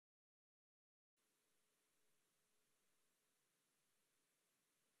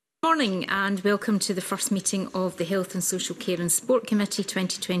Good morning and welcome to the first meeting of the Health and Social Care and Sport Committee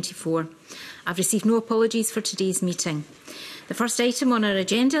 2024. I've received no apologies for today's meeting. The first item on our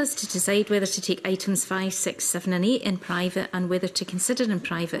agenda is to decide whether to take items 5, 6, 7 and 8 in private and whether to consider in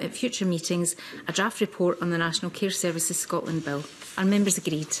private at future meetings a draft report on the National Care Services Scotland Bill. Are members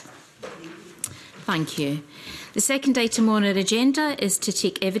agreed? Thank you. The second item on our agenda is to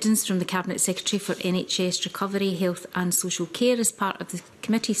take evidence from the Cabinet Secretary for NHS Recovery, Health and Social Care as part of the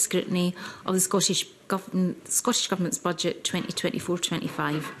committee's scrutiny of the Scottish Government's Budget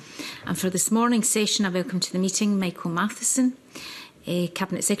 2024-25. And for this morning's session, I welcome to the meeting Michael Matheson,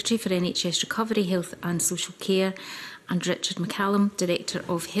 Cabinet Secretary for NHS Recovery, Health and Social Care, and Richard McCallum, Director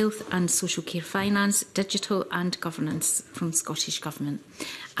of Health and Social Care Finance, Digital and Governance from Scottish Government.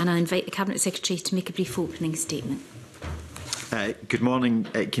 And I invite the Cabinet Secretary to make a brief opening statement. Good morning,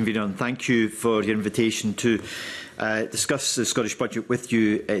 Convener, and thank you for your invitation to discuss the Scottish Budget with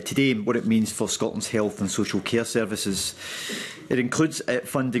you today and what it means for Scotland's health and social care services. It includes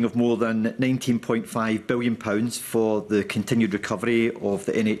funding of more than £19.5 billion for the continued recovery of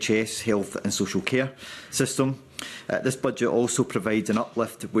the NHS health and social care system. This budget also provides an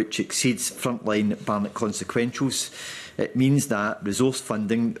uplift which exceeds frontline Barnett consequentials. It means that resource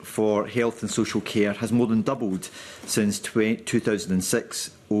funding for health and social care has more than doubled since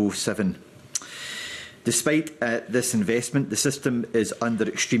 2006-07. Despite this investment, the system is under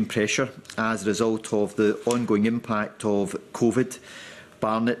extreme pressure as a result of the ongoing impact of COVID,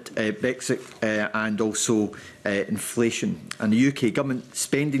 Barnett, Brexit and also inflation. And the UK Government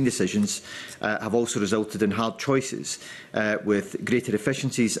spending decisions have also resulted in hard choices with greater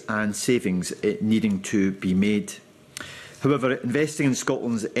efficiencies and savings needing to be made. However, investing in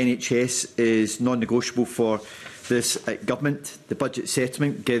Scotland's NHS is non-negotiable for this Government. The budget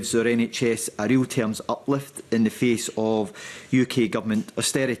settlement gives our NHS a real terms uplift in the face of UK Government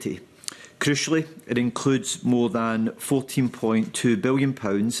austerity. Crucially, it includes more than £14.2 billion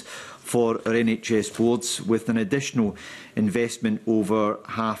for our NHS boards, with an additional investment over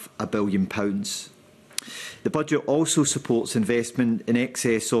 £500 million. The budget also supports investment in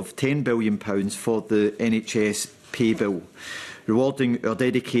excess of £10 billion for the NHS pay bill, rewarding our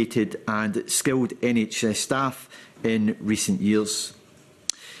dedicated and skilled NHS staff in recent years.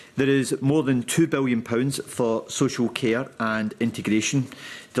 There is more than £2 billion for social care and integration,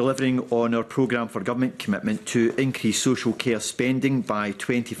 delivering on our programme for government commitment to increase social care spending by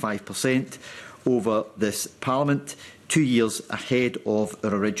 25% over this Parliament, 2 years ahead of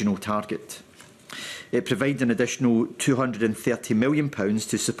our original target. It provides an additional £230 million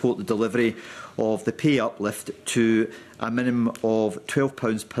to support the delivery of the pay uplift to a minimum of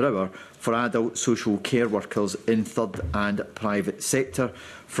 £12 per hour for adult social care workers in third and private sector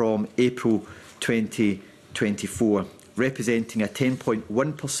from April 2024, representing a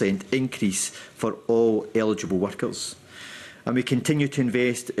 10.1% increase for all eligible workers. And we continue to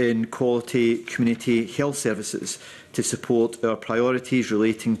invest in quality community health services to support our priorities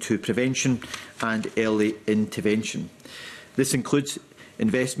relating to prevention and early intervention. This includes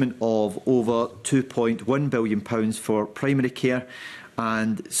investment of over £2.1 billion for primary care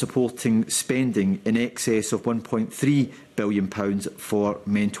and supporting spending in excess of £1.3 billion for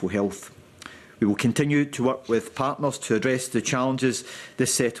mental health. We will continue to work with partners to address the challenges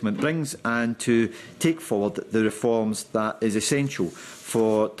this settlement brings and to take forward the reforms that is essential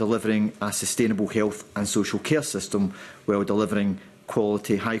for delivering a sustainable health and social care system while delivering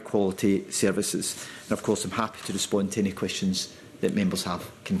high quality services. And of course, I'm happy to respond to any questions that members have.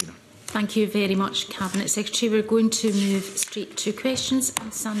 Convener. Thank you very much, Cabinet Secretary. We're going to move straight to questions.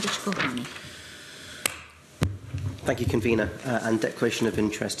 And Sandesh Gohani. Thank you, Convener, and declaration of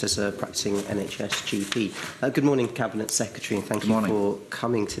interest as a practising NHS GP. Good morning, Cabinet Secretary, and thank you for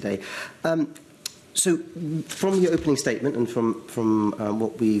coming today. So, from your opening statement and from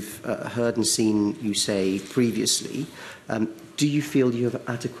what we've heard and seen you say previously, do you feel you have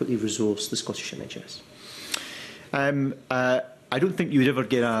adequately resourced the Scottish NHS? I don't think you would ever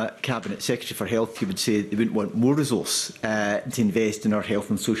get a Cabinet Secretary for Health who would say they wouldn't want more resource to invest in our health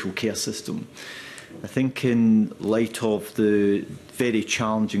and social care system. I think in light of the very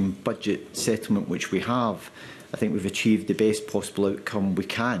challenging budget settlement which we have, I think we've achieved the best possible outcome we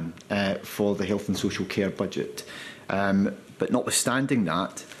can for the health and social care budget. But notwithstanding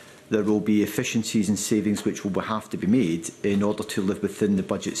that, there will be efficiencies and savings which will have to be made in order to live within the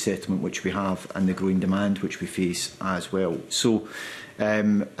budget settlement which we have and the growing demand which we face as well. So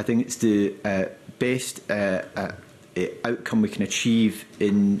I think it's the best outcome we can achieve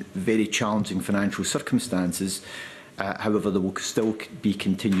in very challenging financial circumstances. However, there will still be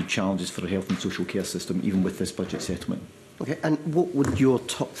continued challenges for the health and social care system, even with this budget settlement. Okay, and what would your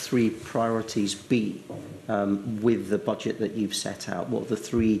top 3 priorities be with the budget that you've set out? What are the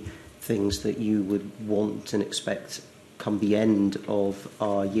 3 things that you would want and expect come the end of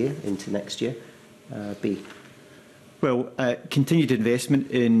our year into next year be? Well, continued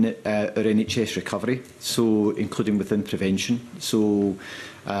investment in our NHS recovery, so including within prevention, so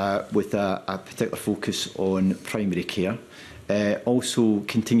with a particular focus on primary care. Also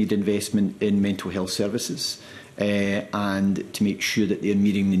continued investment in mental health services and to make sure that they are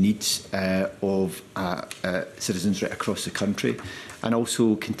meeting the needs of citizens right across the country, and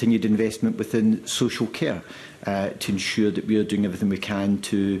also continued investment within social care to ensure that we are doing everything we can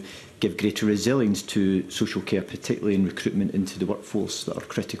to give greater resilience to social care, particularly in recruitment into the workforce that are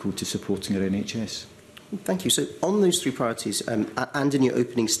critical to supporting our NHS. Thank you. So on those 3 priorities, and in your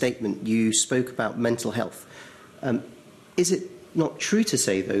opening statement, you spoke about mental health. Is it not true to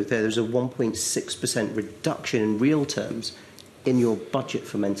say, though, there's a 1.6% reduction in real terms in your budget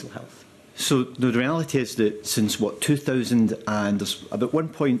for mental health? So the reality is that since 2000, and there's about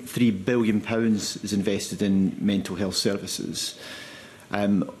 £1.3 billion is invested in mental health services.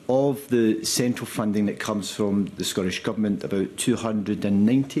 Of the central funding that comes from the Scottish Government, about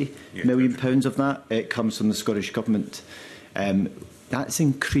 £290 million of that it comes from the Scottish Government. That's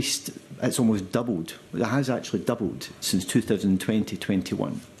increased, it's almost doubled. It has actually doubled since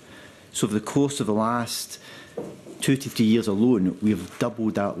 2020-21. So over the course of the last 2 to 3 years alone, we've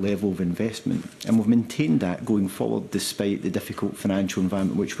doubled that level of investment, and we've maintained that going forward despite the difficult financial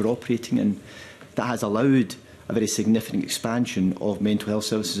environment which we're operating in. That has allowed a very significant expansion of mental health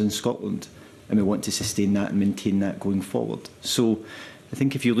services in Scotland, and we want to sustain that and maintain that going forward. So I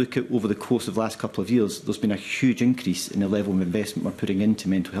think if you look at over the course of the last couple of years, there's been a huge increase in the level of investment we're putting into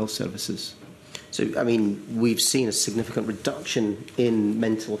mental health services. So, I mean, we've seen a significant reduction in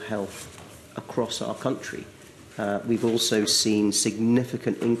mental health across our country. We've also seen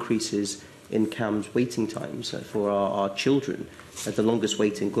significant increases in CAMHS waiting times for our children. The longest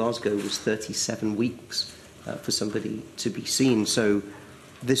wait in Glasgow was 37 weeks for somebody to be seen. So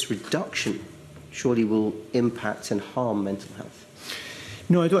this reduction surely will impact and harm mental health.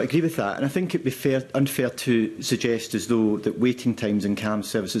 No, I don't agree with that, and I think it would be unfair to suggest as though that waiting times in CAMHS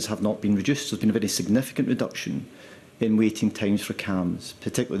services have not been reduced. There's been a very significant reduction in waiting times for CAMHS,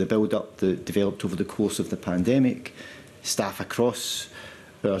 particularly the build-up that developed over the course of the pandemic. Staff across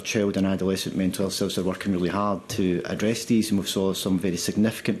our child and adolescent mental health services are working really hard to address these, and we saw some very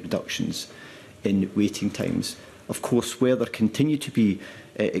significant reductions in waiting times. Of course, where there continue to be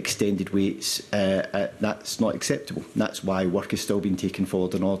extended waits, that's not acceptable. That's why work is still being taken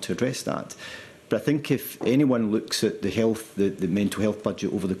forward in order to address that. But I think if anyone looks at the mental health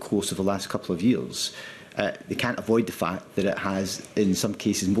budget over the course of the last couple of years, they can't avoid the fact that it has, in some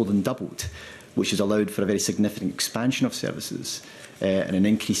cases, more than doubled, which has allowed for a very significant expansion of services and an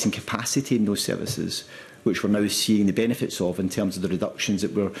increase in capacity in those services, which we're now seeing the benefits of in terms of the reductions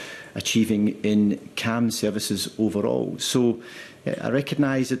that we're achieving in CAMHS services overall. So I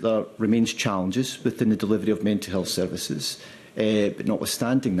recognise that there remains challenges within the delivery of mental health services, but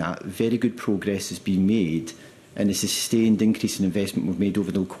notwithstanding that, very good progress has been made, and the sustained increase in investment we've made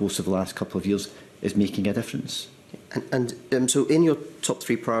over the course of the last couple of years is making a difference. So in your top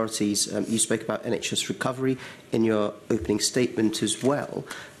 3 priorities, you spoke about NHS recovery in your opening statement as well.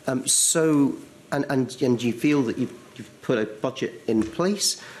 And you feel that you've put a budget in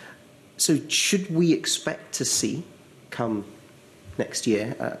place. So should we expect to see, come next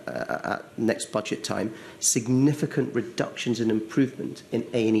year, at next budget time, significant reductions and improvement in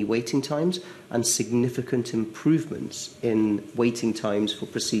A&E waiting times and significant improvements in waiting times for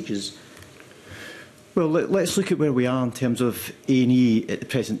procedures? Well, let's look at where we are in terms of A&E at the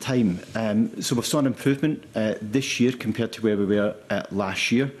present time. So we've saw an improvement this year compared to where we were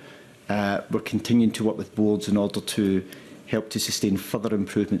last year. We're continuing to work with boards in order to help to sustain further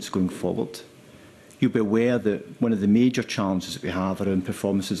improvements going forward. You'll be aware that one of the major challenges that we have around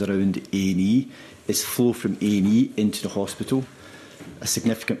performances around A&E is flow from A&E into the hospital. A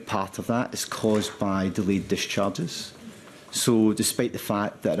significant part of that is caused by delayed discharges. So despite the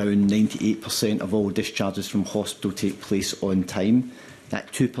fact that around 98% of all discharges from hospital take place on time,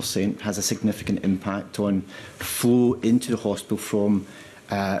 that 2% has a significant impact on flow into the hospital from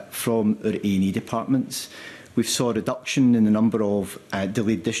our A&E departments. We've saw a reduction in the number of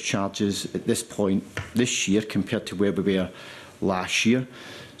delayed discharges at this point this year compared to where we were last year.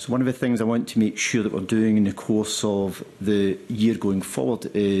 So one of the things I want to make sure that we're doing in the course of the year going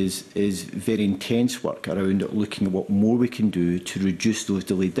forward is very intense work around looking at what more we can do to reduce those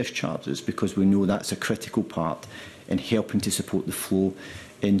delayed discharges, because we know that's a critical part in helping to support the flow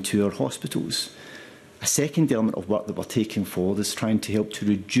into our hospitals. A second element of work that we're taking forward is trying to help to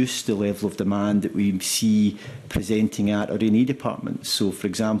reduce the level of demand that we see presenting at our A&E departments. So, for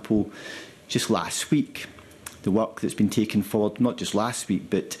example, just last week, the work that's been taken forward, not just last week,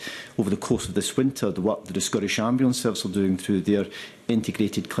 but over the course of this winter, the work that the Scottish Ambulance Service are doing through their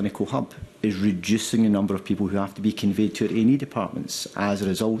integrated clinical hub is reducing the number of people who have to be conveyed to our A&E departments as a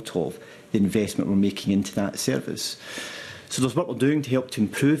result of the investment we're making into that service. So there's work we're doing to help to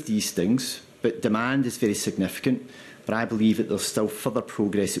improve these things, but demand is very significant. But I believe that there's still further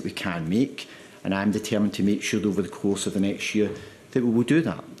progress that we can make, and I'm determined to make sure that over the course of the next year that we will do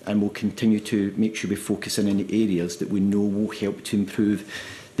that, and we'll continue to make sure we focus in the areas that we know will help to improve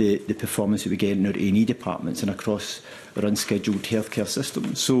the performance that we get in our A&E departments and across our unscheduled healthcare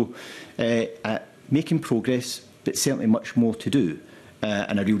system. So making progress, but certainly much more to do,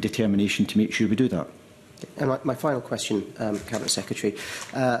 and a real determination to make sure we do that. And my final question, Cabinet Secretary.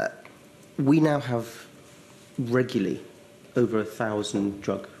 We now have regularly over 1,000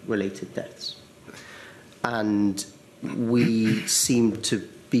 drug-related deaths. And we seem to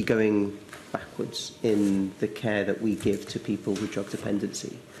be going backwards in the care that we give to people with drug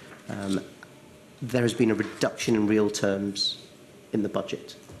dependency. There has been a reduction in real terms in the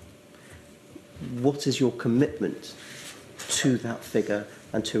budget. What is your commitment to that figure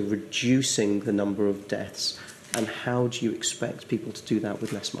and to reducing the number of deaths? And how do you expect people to do that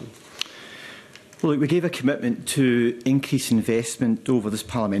with less money? Well, look, we gave a commitment to increase investment over this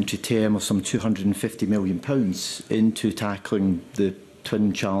parliamentary term of some £250 million into tackling the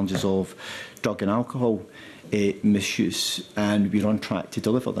twin challenges of drug and alcohol misuse, and we're on track to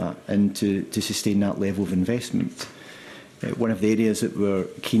deliver that and to sustain that level of investment. One of the areas that we're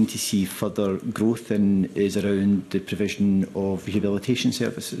keen to see further growth in is around the provision of rehabilitation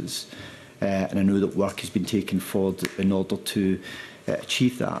services, and I know that work has been taken forward in order to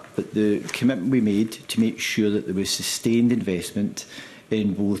achieve that. But the commitment we made to make sure that there was sustained investment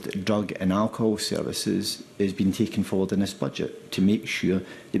in both drug and alcohol services is being taken forward in this budget to make sure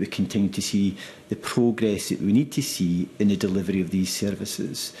that we continue to see the progress that we need to see in the delivery of these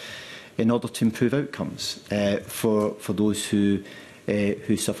services in order to improve outcomes for those who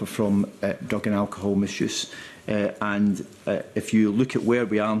suffer from drug and alcohol misuse. And if you look at where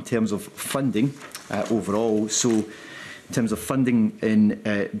we are in terms of funding overall, so in terms of funding in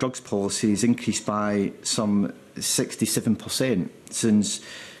drugs policies increased by some 67% since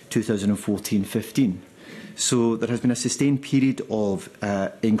 2014-15. So there has been a sustained period of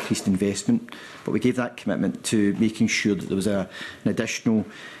increased investment, but we gave that commitment to making sure that there was an additional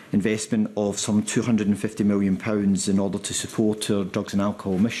investment of some £250 million in order to support our drugs and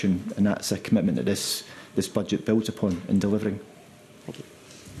alcohol mission, and that's a commitment that this budget builds upon in delivering. Thank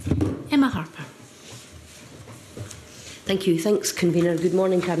you. Emma Harper. Thank you. Thanks, Convener. Good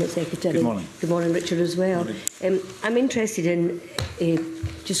morning, Cabinet Secretary. Good morning. Good morning, Richard, as well. I'm interested in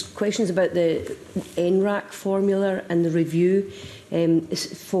just questions about the NRAC formula and the review. I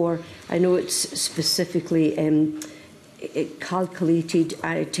know it's specifically calculated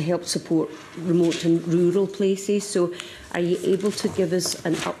to help support remote and rural places. So are you able to give us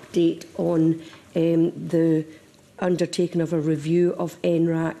an update on the undertaking of a review of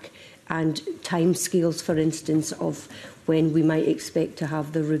NRAC and timescales, for instance, of when we might expect to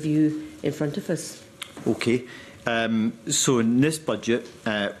have the review in front of us? Okay. So in this budget,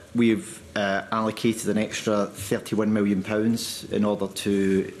 we've allocated an extra £31 million in order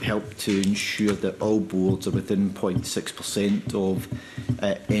to help to ensure that all boards are within 0.6% of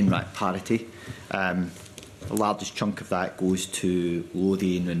NRAC parity. The largest chunk of that goes to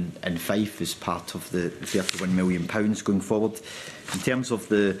Lothian and Fife as part of the £31 million going forward. In terms of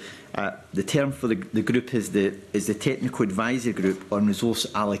the term for the group is the Technical Advisory Group on Resource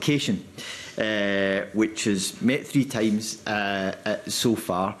Allocation, which has met 3 times so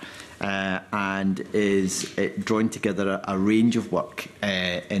far and is drawing together a range of work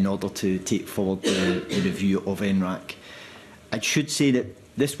in order to take forward the review of NRAC. I should say that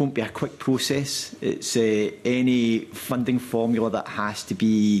this won't be a quick process. It's any funding formula that has to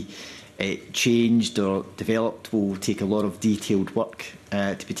be changed or developed will take a lot of detailed work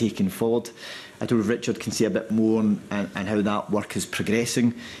to be taken forward. I don't know if Richard can say a bit more on how that work is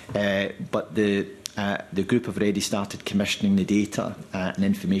progressing, but the group have already started commissioning the data and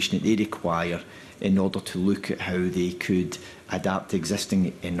information that they require in order to look at how they could adapt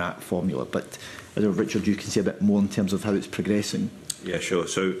existing in that formula. But I don't know if Richard, you can say a bit more in terms of how it's progressing. Yeah, sure.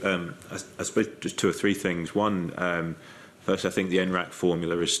 So I suppose just 2 or 3 things. One, first, I think the NRAC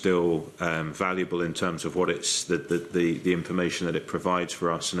formula is still valuable in terms of what it's the information that it provides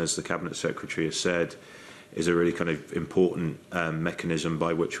for us. And as the Cabinet Secretary has said, is a really kind of important mechanism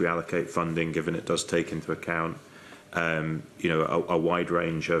by which we allocate funding, given it does take into account a wide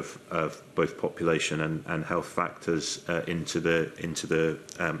range of both population and health factors into the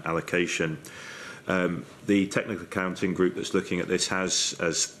allocation. The technical accounting group that's looking at this has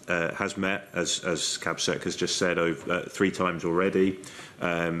met, as CabSec has just said, over 3 times already,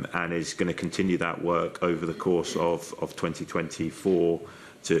 and is going to continue that work over the course of 2024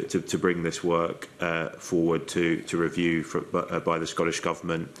 to bring this work forward to review by the Scottish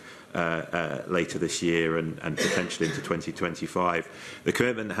Government later this year and potentially into 2025. The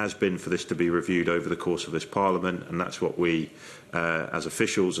commitment has been for this to be reviewed over the course of this Parliament, and that's what we, as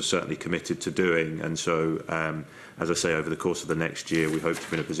officials, are certainly committed to doing. And so, as I say, over the course of the next year, we hope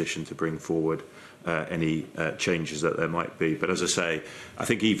to be in a position to bring forward any changes that there might be. But as I say, I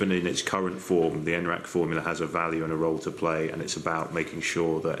think even in its current form, the NRAC formula has a value and a role to play, and it's about making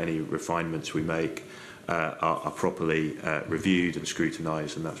sure that any refinements we make are properly reviewed and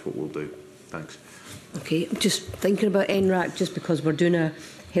scrutinised, and that's what we'll do. Thanks. Okay, I'm just thinking about NRAC, just because we're doing a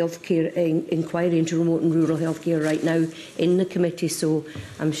healthcare inquiry into remote and rural healthcare right now in the committee, so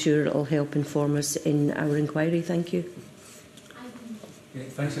I'm sure it'll help inform us in our inquiry. Thank you. Okay,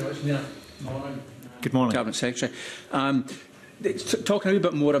 thanks very much, Neil. Morning. Good morning, Cabinet Secretary. Talking a wee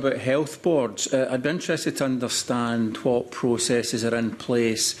bit more about health boards, I'd be interested to understand what processes are in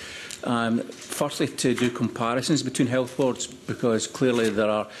place. Firstly, to do comparisons between health boards, because clearly there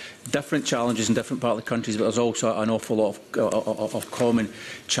are different challenges in different parts of the country, but there's also an awful lot of common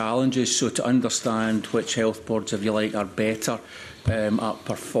challenges. So to understand which health boards, if you like, are better at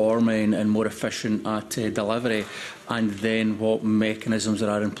performing and more efficient at delivery, and then what mechanisms there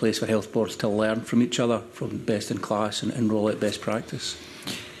are in place for health boards to learn from each other, from best in class, and roll out best practice.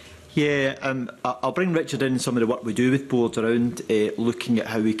 Yeah, I'll bring Richard in some of the work we do with boards around looking at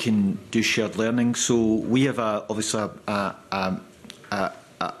how we can do shared learning. So we have obviously a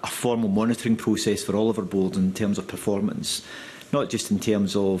formal monitoring process for all of our boards in terms of performance, not just in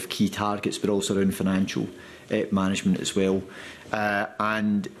terms of key targets, but also around financial management as well.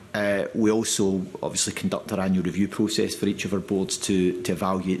 And we also obviously conduct our annual review process for each of our boards to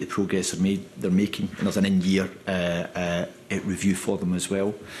evaluate the progress they're making, and there's an in-year review for them as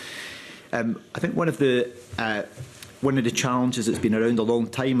well. I think one of the challenges that's been around a long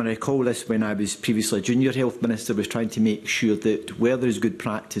time, and I recall this when I was previously a junior health minister, was trying to make sure that where there is good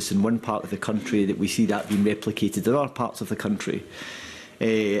practice in one part of the country, that we see that being replicated in other parts of the country.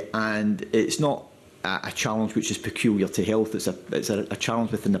 And it's not a challenge which is peculiar to health, it's a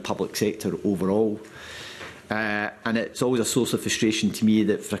challenge within the public sector overall. And it's always a source of frustration to me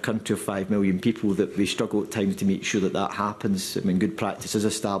that for a country of 5 million people that we struggle at times to make sure that that happens. I mean, good practice is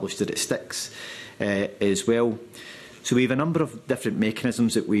established, that it sticks as well. So we have a number of different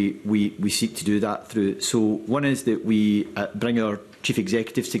mechanisms that we seek to do that through. So one is that we bring our chief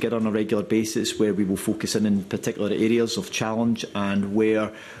executives together on a regular basis, where we will focus in particular areas of challenge and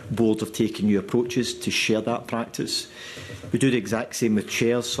where boards have taken new approaches to share that practice. We do the exact same with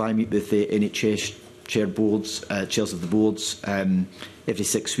chairs. So I meet with the NHS chairs of the boards every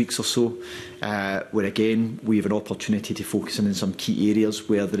 6 weeks or so, where again we have an opportunity to focus in some key areas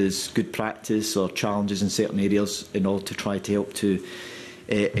where there is good practice or challenges in certain areas in order to try to help to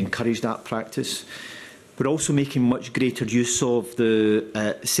encourage that practice. We're also making much greater use of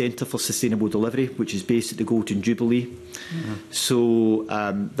the Centre for Sustainable Delivery, which is based at the Golden Jubilee. Mm-hmm. So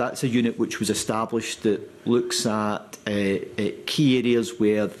that's a unit which was established that looks at key areas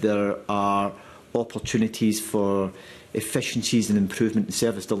where there are opportunities for efficiencies and improvement in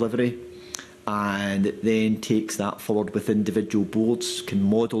service delivery, and then takes that forward with individual boards, can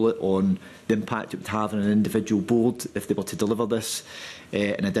model it on the impact it would have on an individual board if they were to deliver this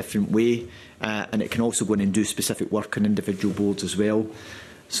in a different way, and it can also go in and do specific work on individual boards as well.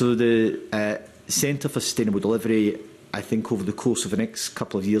 So the Centre for Sustainable Delivery, I think over the course of the next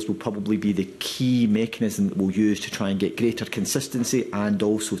couple of years, will probably be the key mechanism that we'll use to try and get greater consistency, and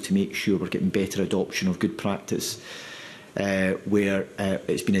also to make sure we're getting better adoption of good practice where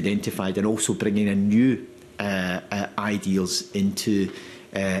it's been identified, and also bringing in new ideas into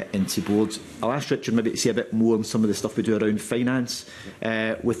boards. I'll ask Richard maybe to say a bit more on some of the stuff we do around finance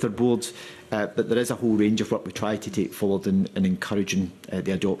with our boards, but there is a whole range of work we try to take forward in encouraging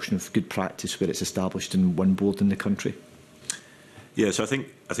the adoption of good practice where it's established in one board in the country. Yeah, so I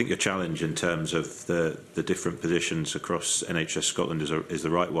think your challenge in terms of the different positions across NHS Scotland is the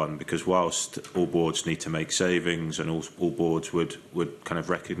right one, because whilst all boards need to make savings and all boards would kind of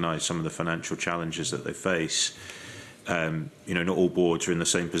recognise some of the financial challenges that they face, not all boards are in the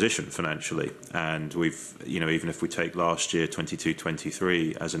same position financially. And we've, even if we take last year,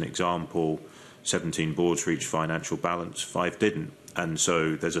 22-23, as an example, 17 boards reached financial balance, 5 didn't. And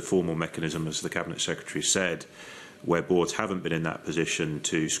so there's a formal mechanism, as the Cabinet Secretary said, where boards haven't been in that position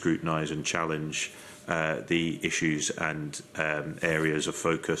to scrutinise and challenge the issues and areas of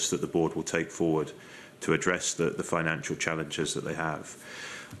focus that the board will take forward to address the financial challenges that they have.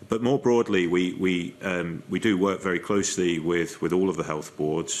 But more broadly, we do work very closely with all of the health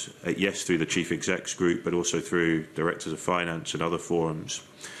boards, yes, through the Chief Execs group, but also through Directors of Finance and other forums.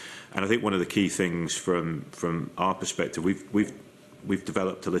 And I think one of the key things from our perspective, we've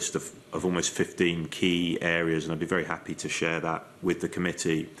developed a list of almost 15 key areas, and I'd be very happy to share that with the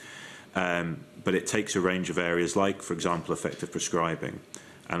committee. But it takes a range of areas like, for example, effective prescribing,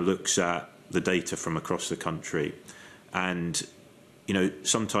 and looks at the data from across the country. And, you know,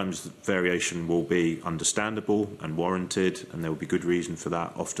 sometimes the variation will be understandable and warranted, and there will be good reason for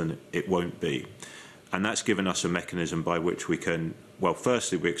that. Often it won't be. And that's given us a mechanism by which we can, well,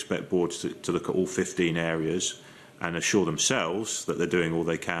 firstly, we expect boards to look at all 15 areas and assure themselves that they're doing all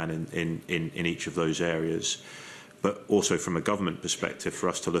they can in each of those areas. But also from a government perspective, for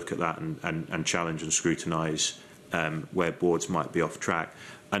us to look at that and challenge and scrutinise where boards might be off track.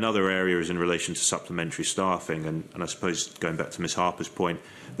 Another area is in relation to supplementary staffing, and I suppose, going back to Ms Harper's point,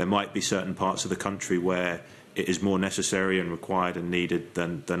 there might be certain parts of the country where it is more necessary and required and needed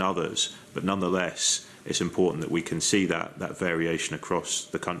than others. But nonetheless, it's important that we can see that variation across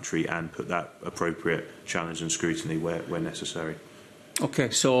the country and put that appropriate challenge and scrutiny where necessary.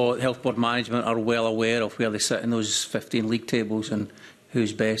 Okay, so Health Board management are well aware of where they sit in those 15 league tables and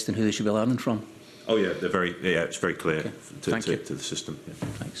who's best and who they should be learning from? Oh yeah, it's very clear okay. to the system. Yeah.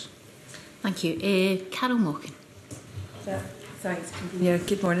 Thanks. Thank you. Carol Mockin. Thanks, Convener.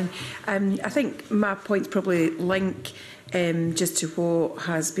 Good morning. I think my points probably link just to what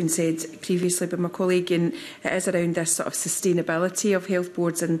has been said previously by my colleague, and it is around this sort of sustainability of health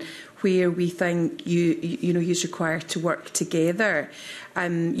boards and where we think you know you're required to work together.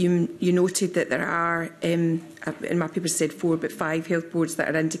 You noted that there are, in my paper said 4, but 5 health boards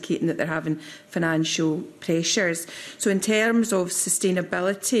that are indicating that they're having financial pressures. So in terms of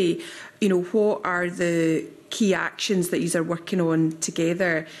sustainability, you know, what are the key actions that you are working on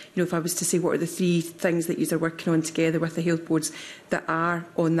together? You know, if I was to say, what are the 3 things that you are working on together with the health boards that are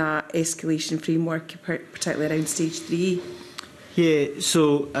on that escalation framework, particularly around stage 3? Yeah,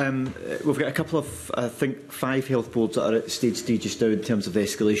 so we've got a couple of, I think, 5 health boards that are at stage 3 just now in terms of the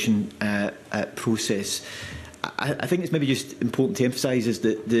escalation process. I think it's maybe just important to emphasise is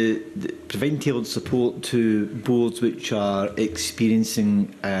that the providing tailored support to boards which are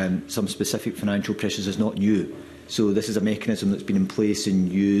experiencing some specific financial pressures is not new. So this is a mechanism that's been in place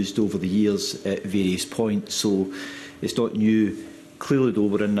and used over the years at various points. So it's not new. Clearly, though,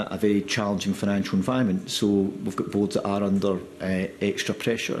 we're in a very challenging financial environment, so we've got boards that are under extra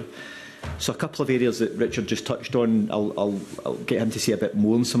pressure. So a couple of areas that Richard just touched on, I'll get him to say a bit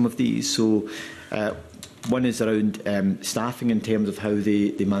more on some of these. So one is around staffing in terms of how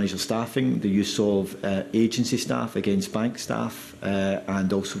they manage their staffing, the use of agency staff against bank staff,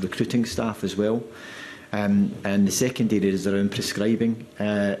 and also recruiting staff as well. And the second area is around prescribing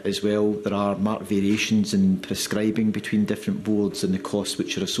as well. There are marked variations in prescribing between different boards and the costs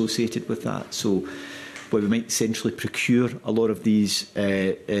which are associated with that. So where we might centrally procure a lot of these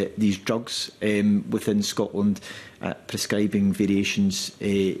drugs within Scotland, prescribing variations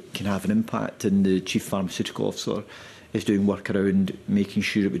can have an impact, and the Chief Pharmaceutical Officer is doing work around making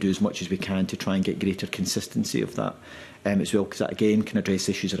sure that we do as much as we can to try and get greater consistency of that as well, because that again can address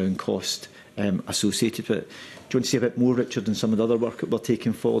issues around cost associated with it. Do you want to say a bit more, Richard, on some of the other work that we're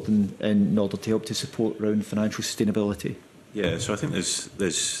taking forward in order to help to support around financial sustainability? Yeah, so I think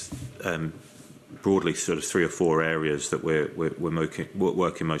there's broadly sort of 3 or 4 areas that we're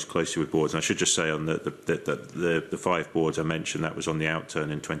working most closely with boards. And I should just say on the 5 boards I mentioned, that was on the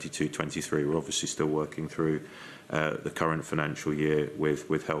outturn in 22-23. We're obviously still working through the current financial year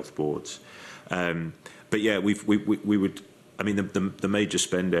with health boards. But yeah, we would. I mean, the major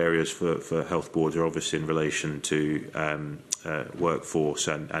spend areas for health boards are obviously in relation to workforce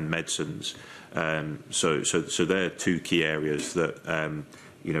and medicines. So they're 2 key areas that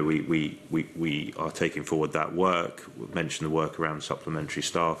you know we are taking forward that work. We've mentioned the work around supplementary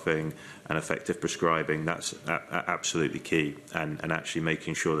staffing and effective prescribing. That's absolutely key, and actually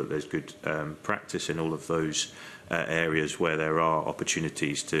making sure that there's good practice in all of those areas where there are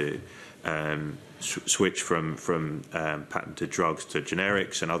opportunities to switch from patented drugs to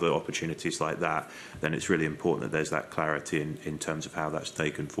generics and other opportunities like that. Then it's really important that there's that clarity in terms of how that's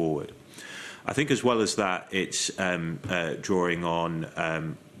taken forward. I think as well as that, it's drawing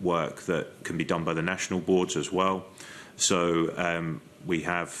on work that can be done by the national boards as well. So we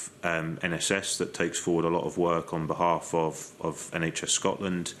have NSS that takes forward a lot of work on behalf of NHS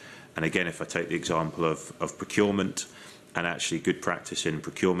Scotland. And again, if I take the example of procurement, and actually good practice in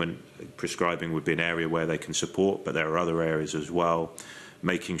procurement, prescribing would be an area where they can support, but there are other areas as well,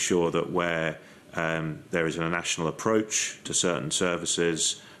 making sure that where there is a national approach to certain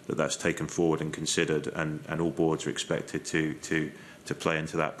services, that's taken forward and considered, and all boards are expected to play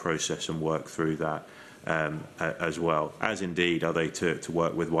into that process and work through that as well, as indeed are they to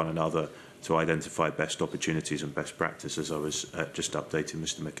work with one another to identify best opportunities and best practices. I was just updating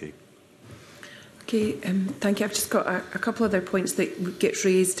Mr McKee. Okay, thank you. I've just got a couple other points that get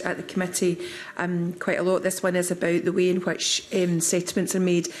raised at the committee quite a lot. This one is about the way in which settlements are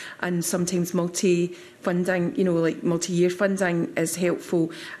made, and sometimes multi-funding, like multi-year funding is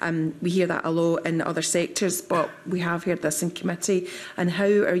helpful. We hear that a lot in other sectors, but we have heard this in committee. And how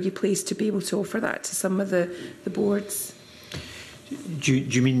are you placed to be able to offer that to some of the boards? Do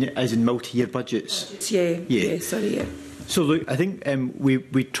you mean as in multi-year budgets? Yeah, sorry, yeah. So look, I think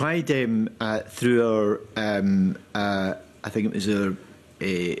we tried through our I think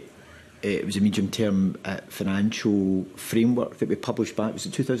it was a medium-term financial framework that we published back. Was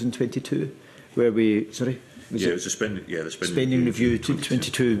it 2022? Where we it was a spending review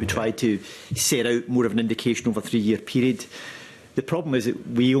 2022. We tried to set out more of an indication over a 3-year period. The problem is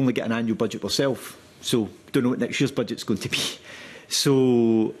that we only get an annual budget ourselves, so don't know what next year's budget's going to be.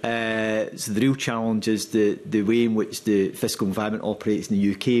 So the real challenge is the way in which the fiscal environment operates in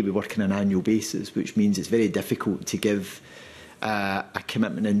the UK. We work on an annual basis, which means it's very difficult to give a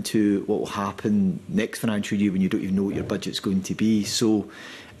commitment into what will happen next financial year when you don't even know what your budget's going to be. So,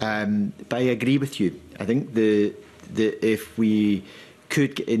 but I agree with you. I think if we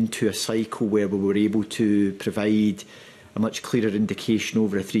could get into a cycle where we were able to provide a much clearer indication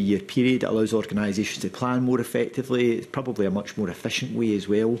over a 3-year period, it allows organisations to plan more effectively. It's probably a much more efficient way as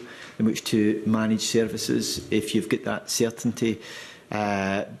well in which to manage services if you've got that certainty.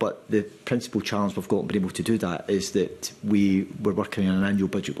 But the principal challenge we've got in being able to do that is that we're working on an annual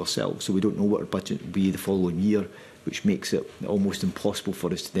budget ourselves, so we don't know what our budget will be the following year, which makes it almost impossible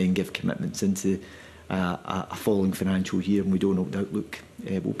for us to then give commitments into a following financial year, and we don't know what the outlook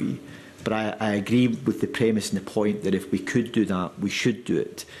will be. But I agree with the premise and the point that if we could do that, we should do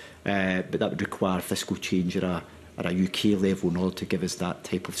it. But that would require fiscal change at a UK level in order to give us that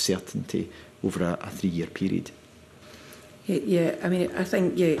type of certainty over a 3-year period. Yeah, I mean, I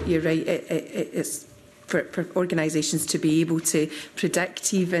think you're right. It's for organisations to be able to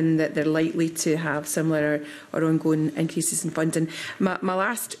predict even that they're likely to have similar or ongoing increases in funding. My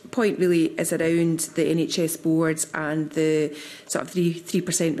last point really is around the NHS boards and the sort of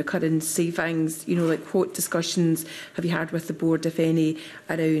 3% recurring savings. Like what discussions have you had with the board, if any,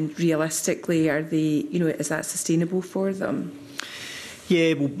 around realistically are they, is that sustainable for them?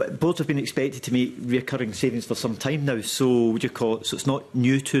 Yeah, well, boards have been expected to make recurring savings for some time now, so it's not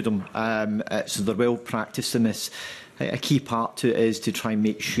new to them. So they're well practised in this. A key part to it is to try and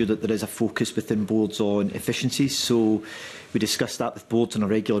make sure that there is a focus within boards on efficiencies. So we discuss that with boards on a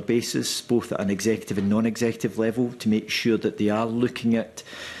regular basis, both at an executive and non-executive level, to make sure that they are looking at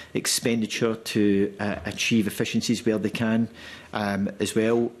expenditure to achieve efficiencies where they can as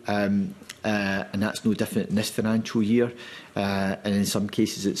well. And that's no different in this financial year. And in some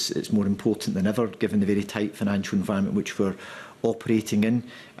cases it's more important than ever, given the very tight financial environment which we're operating in.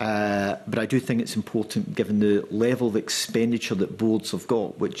 But I do think it's important, given the level of expenditure that boards have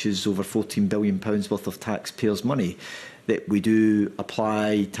got, which is over £14 billion worth of taxpayers' money, that we do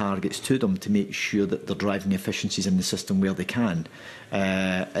apply targets to them to make sure that they're driving efficiencies in the system where they can.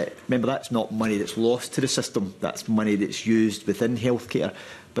 Remember, that's not money that's lost to the system, that's money that's used within healthcare,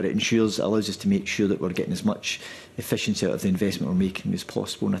 but it allows us to make sure that we're getting as much efficiency out of the investment we're making as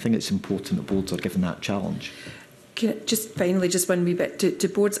possible, and I think it's important that boards are given that challenge. Just finally, just one wee bit, do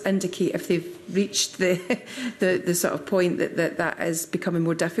boards indicate if they've reached the sort of point that is becoming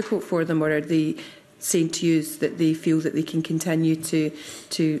more difficult for them, or are they saying to you that they feel that they can continue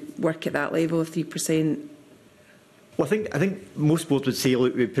to work at that level of 3%? Well, I think most boards would say,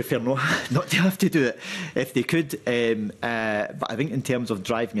 look, we prefer not to have to do it if they could. But I think in terms of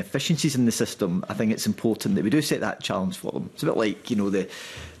driving efficiencies in the system, I think it's important that we do set that challenge for them. It's a bit like,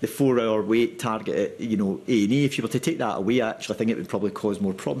 the 4-hour wait target at, A&E. If you were to take that away, actually, I think it would probably cause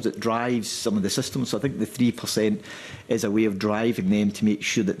more problems. It drives some of the systems. So I think the 3% is a way of driving them to make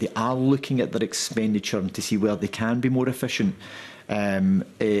sure that they are looking at their expenditure and to see where they can be more efficient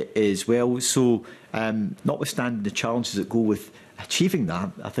as well. So notwithstanding the challenges that go with achieving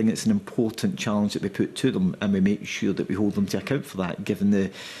that, I think it's an important challenge that we put to them, and we make sure that we hold them to account for that, given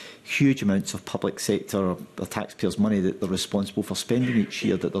the huge amounts of public sector or taxpayers' money that they're responsible for spending each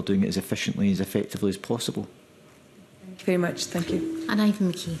year, that they're doing it as efficiently, as effectively as possible. Thank you very much. Thank you. And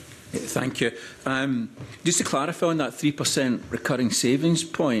Ivan McKee. Thank you. Just to clarify on that 3% recurring savings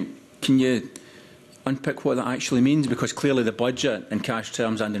point, can you unpick what that actually means? Because clearly the budget in cash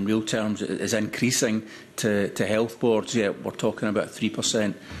terms and in real terms is increasing to health boards, yet we're talking about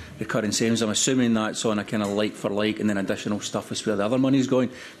 3% recurring savings. I'm assuming that's on a kind of like for like, and then additional stuff is where the other money is going.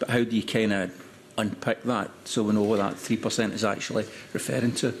 But how do you kind of unpick that so we know what that 3% is actually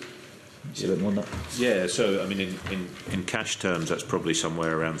referring to? Yeah, so I mean, in cash terms, that's probably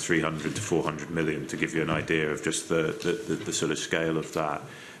somewhere around 300 to 400 million, to give you an idea of just the sort of scale of that.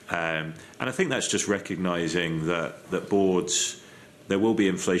 And I think that's just recognising that boards, there will be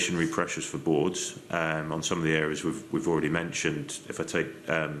inflationary pressures for boards on some of the areas we've already mentioned. If I take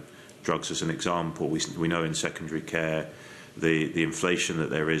drugs as an example, we know in secondary care the inflation that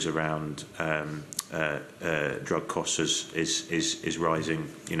there is around drug costs is rising,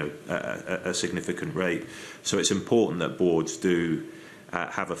 at a significant rate. So it's important that boards do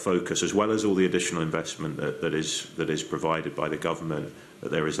have a focus, as well as all the additional investment that is provided by the government, that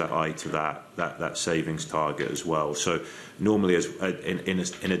there is that eye to that savings target as well. So normally,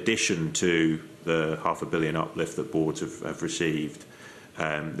 in addition to the £500 million uplift that boards have received,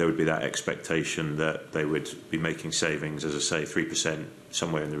 there would be that expectation that they would be making savings, as I say, 3%,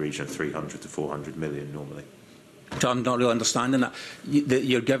 somewhere in the region of 300 to 400 million normally. So I'm not really understanding that.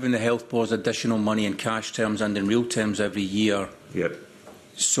 You're giving the health boards additional money in cash terms and in real terms every year. Yep.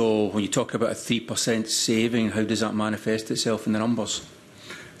 So when you talk about a 3% saving, how does that manifest itself in the numbers?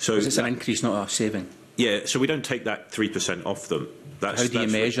 So it's an increase, not a saving. Yeah, so we don't take that 3% off them. How do you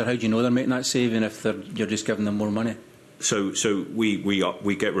measure? How do you know they're making that saving if you're just giving them more money? So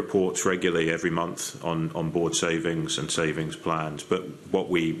we get reports regularly every month on board savings and savings plans. But what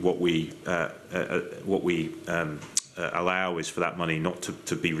we allow is for that money not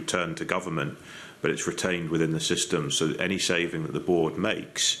to be returned to government, but it's retained within the system. So any saving that the board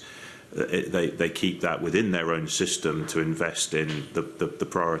makes, they keep that within their own system to invest in the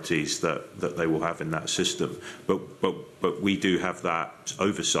priorities that they will have in that system. But we do have that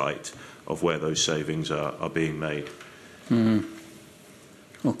oversight of where those savings are being made.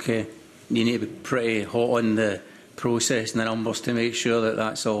 Okay. You need to be pretty hot on the process and the numbers to make sure that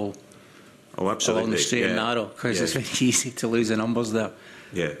that's all absolutely along the straight and narrow, because it's very easy to lose the numbers there.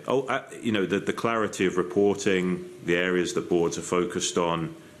 Yeah. The clarity of reporting, the areas that boards are focused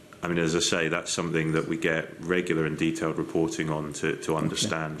on. I mean, as I say, that's something that we get regular and detailed reporting on to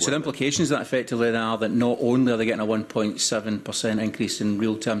understand. Okay. So the implications of that effectively are that not only are they getting a 1.7% increase in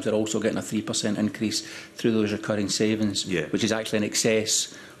real terms, they're also getting a 3% increase through those recurring savings, which is actually in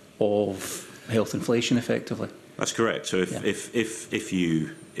excess of health inflation, effectively. That's correct. So if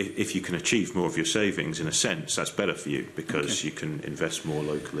you can achieve more of your savings, in a sense, that's better for you, because you can invest more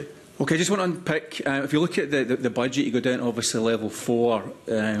locally. Okay, I just want to unpick, if you look at the budget, you go down to obviously level 4,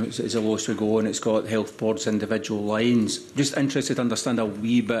 is the lowest we go, and it's got health boards individual lines. Just interested to understand a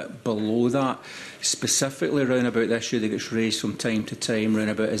wee bit below that, specifically around about the issue that gets raised from time to time, around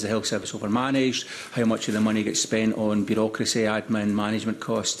about is the health service overmanaged, how much of the money gets spent on bureaucracy, admin, management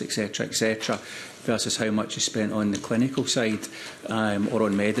costs, etc., versus how much is spent on the clinical side or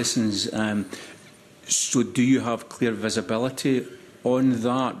on medicines. So do you have clear visibility on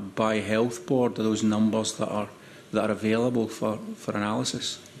that by health board, are those numbers that are available for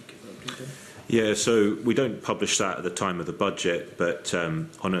analysis? Yeah, so we don't publish that at the time of the budget, but on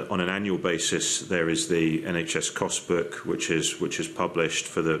an annual basis, there is the NHS cost book, which is published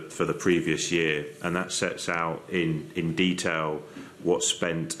for the previous year, and that sets out in detail what's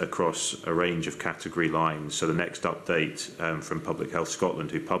spent across a range of category lines. So the next update from Public Health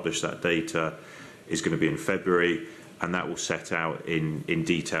Scotland, who published that data, is going to be in February. And that will set out in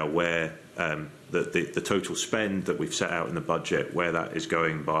detail where the total spend that we've set out in the budget, where that is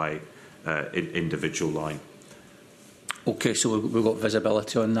going by individual line. Okay, so we've got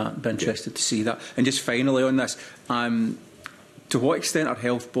visibility on that. I'd be interested to see that. And just finally on this, to what extent are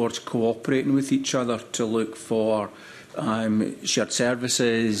health boards cooperating with each other to look for shared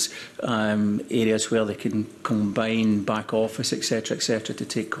services, areas where they can combine back office, etc., to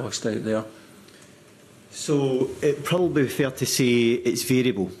take cost out there? So it probably be fair to say it's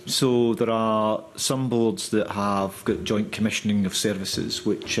variable. So there are some boards that have got joint commissioning of services,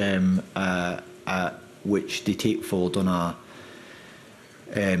 which they take forward on a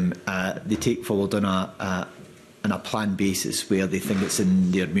planned basis, where they think it's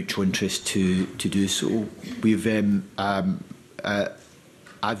in their mutual interest to do so. We've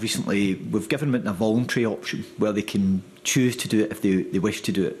we've given them a voluntary option where they can choose to do it if they wish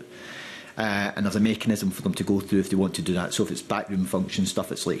to do it. And there's a mechanism for them to go through if they want to do that. So if it's backroom function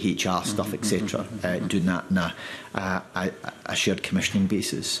stuff, it's like HR stuff, etc. Doing that on a shared commissioning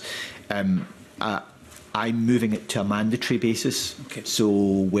basis. I'm moving it to a mandatory basis, okay. So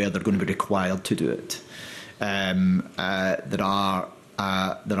where they're going to be required to do it. There are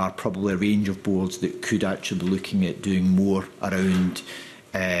probably a range of boards that could actually be looking at doing more around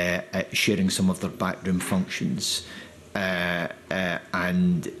sharing some of their backroom functions.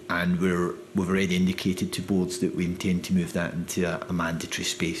 And we've already indicated to boards that we intend to move that into a mandatory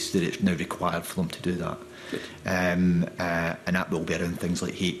space, that it's now required for them to do that. And that will be around things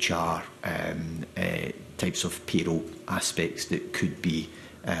like HR, types of payroll aspects that could be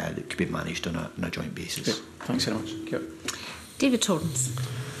managed on a joint basis. Good. Thanks very much. Okay. David Torrance.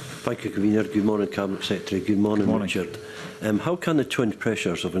 Thank you, Convener. Good morning, Cabinet Secretary. Good morning, Richard. How can the twin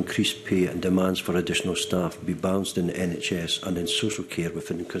pressures of increased pay and demands for additional staff be balanced in the NHS and in social care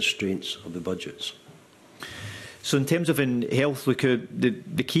within the constraints of the budgets? So in terms of in health, look,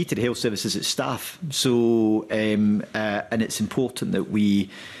 the key to the health service is staff. So and it's important that we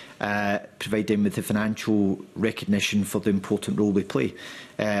provide them with the financial recognition for the important role they play,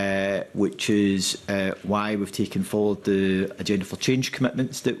 which is why we've taken forward the Agenda for Change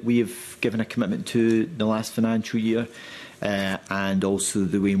commitments that we have given a commitment to the last financial year, and also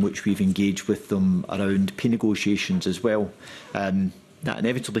the way in which we've engaged with them around pay negotiations as well. That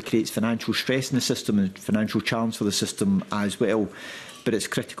inevitably creates financial stress in the system and financial challenge for the system as well. But it's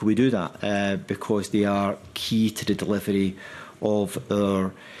critical we do that because they are key to the delivery of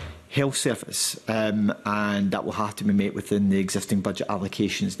our health service, and that will have to be met within the existing budget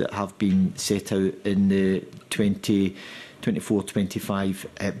allocations that have been set out in the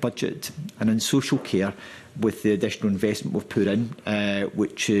 2024-25 budget. And in social care, with the additional investment we've put in,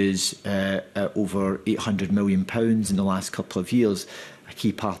 which is over £800 million in the last couple of years, a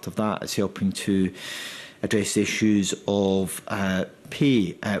key part of that is helping to address the issues of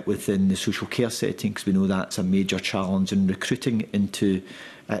pay within the social care setting, because we know that's a major challenge in recruiting into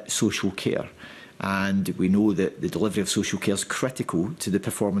social care. And we know that the delivery of social care is critical to the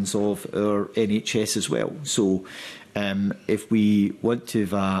performance of our NHS as well. So if we want to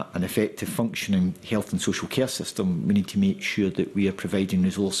have an effective functioning health and social care system, we need to make sure that we are providing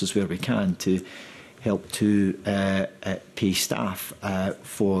resources where we can to help to pay staff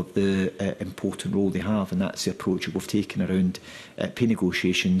for the important role they have. And that's the approach that we've taken around pay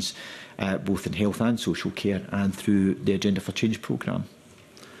negotiations, both in health and social care, and through the Agenda for Change programme.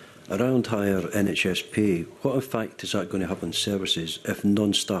 Around higher NHS pay, what effect is that going to have on services if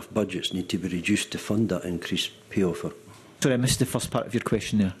non-staff budgets need to be reduced to fund that increased pay offer? Sorry, I missed the first part of your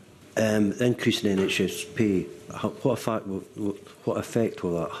question there. The increase in NHS pay, what effect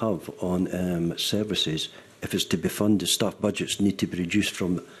will that have on services if it's to be funded? Staff budgets need to be reduced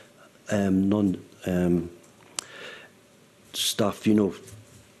from non-staff,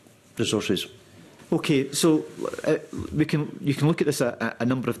 resources. Okay, so you can look at this a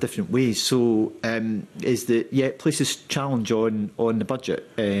number of different ways. So is that it places challenge on the budget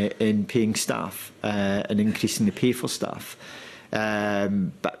in paying staff and increasing the pay for staff.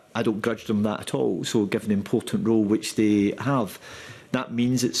 But I don't grudge them that at all. So given the important role which they have, that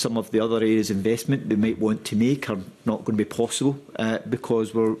means that some of the other areas of investment they might want to make are not going to be possible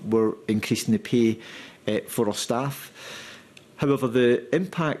because we're increasing the pay for our staff. However, the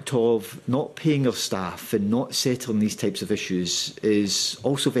impact of not paying our staff and not settling these types of issues is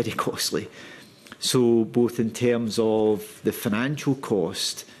also very costly. So both in terms of the financial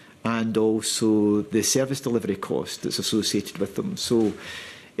cost and also the service delivery cost that's associated with them. So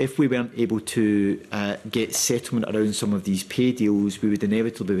if we weren't able to get settlement around some of these pay deals, we would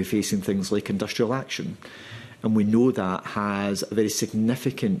inevitably be facing things like industrial action. And we know that has a very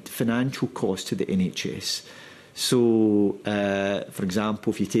significant financial cost to the NHS. So, for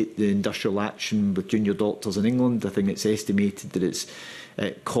example, if you take the industrial action with junior doctors in England, I think it's estimated that it's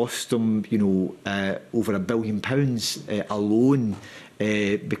cost them, over £1 billion alone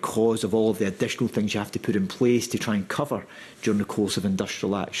because of all of the additional things you have to put in place to try and cover during the course of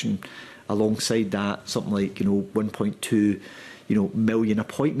industrial action. Alongside that, something like 1.2 million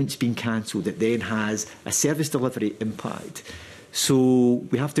appointments being cancelled, that then has a service delivery impact. So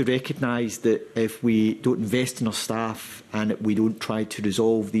we have to recognise that if we don't invest in our staff and we don't try to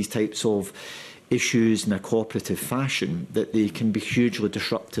resolve these types of issues in a cooperative fashion, that they can be hugely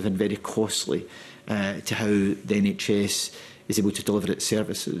disruptive and very costly to how the NHS is able to deliver its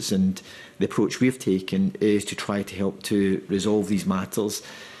services. And the approach we've taken is to try to help to resolve these matters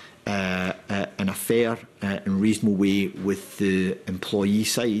in a fair and reasonable way with the employee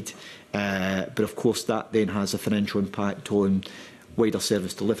side. But of course that then has a financial impact on wider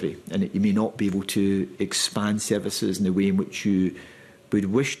service delivery, and you may not be able to expand services in the way in which you would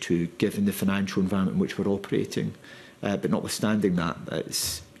wish to, given the financial environment in which we're operating. But notwithstanding that,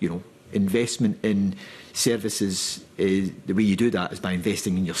 it's, investment in services, the way you do that is by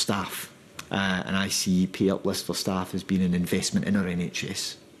investing in your staff. And I see pay uplift for staff as being an investment in our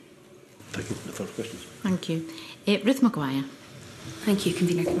NHS. Thank you. No further questions. Thank you. Ruth Maguire. Thank you,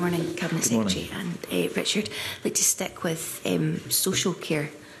 Convener. Good morning, Cabinet Good morning. Secretary and Richard. I'd like to stick with social care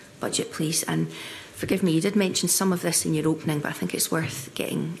budget, please. And forgive me, you did mention some of this in your opening, but I think it's worth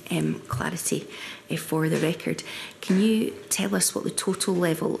getting clarity for the record. Can you tell us what the total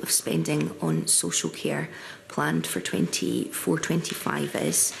level of spending on social care planned for 24-25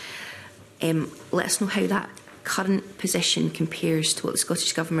 is? Let us know how that current position compares to what the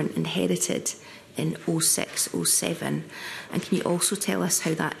Scottish Government inherited in 06-07, and can you also tell us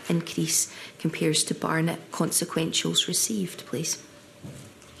how that increase compares to Barnett consequentials received, please?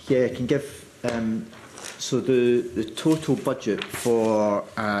 Yeah, I can give. So the total budget for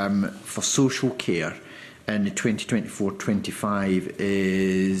social care in the 2024-25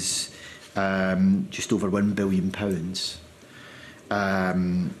 is just over £1 billion.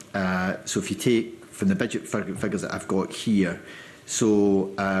 So if you take from the budget figures that I've got here,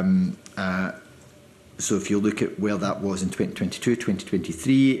 so if you look at where that was in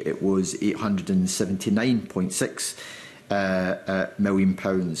 2022-2023, it was £879.6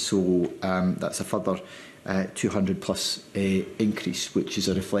 million. So that's a further 200 plus increase, which is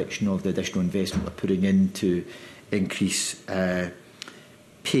a reflection of the additional investment we're putting in to increase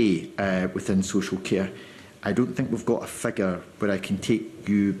pay within social care. I don't think we've got a figure where I can take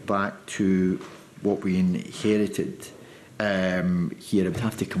you back to what we inherited. Here, I would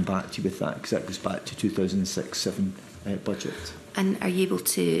have to come back to you with that, because that goes back to 2006-07 budget. And are you able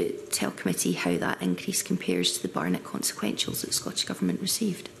to tell committee how that increase compares to the Barnett consequentials that the Scottish Government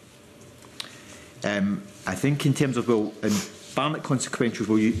received? I think in terms of, in Barnett consequentials,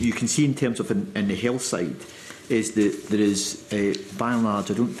 you can see in terms of in the health side, is that there is, by and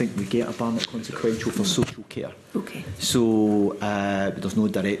large, I don't think we get a Barnett consequential for social care. Okay. So there's no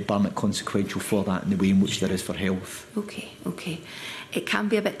direct Barnett consequential for that in the way in which there is for health. Okay. It can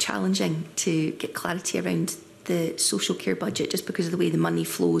be a bit challenging to get clarity around the social care budget just because of the way the money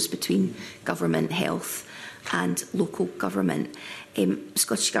flows between government, health and local government.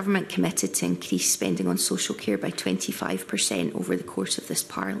 Scottish Government committed to increase spending on social care by 25% over the course of this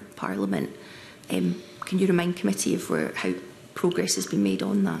Parliament. Can you remind committee of how progress has been made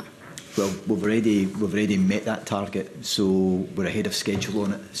on that? Well, we've already met that target, so we're ahead of schedule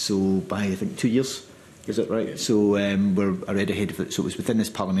on it. So by, I think, 2 years, is it right? So we're already ahead of it. So it was within this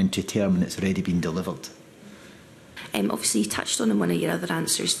parliamentary term and it's already been delivered. Obviously, you touched on in one of your other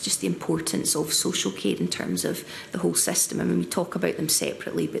answers just the importance of social care in terms of the whole system. I mean, we talk about them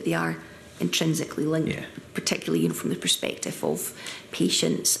separately, but they are intrinsically linked, particularly from the perspective of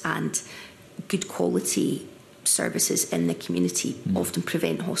patients, and good quality services in the community often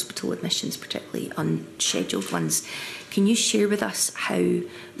prevent hospital admissions, particularly unscheduled ones. Can you share with us how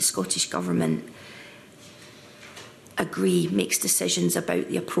the Scottish Government makes decisions about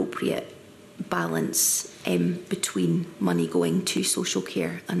the appropriate balance between money going to social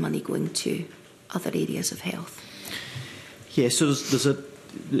care and money going to other areas of health? Yeah, so there's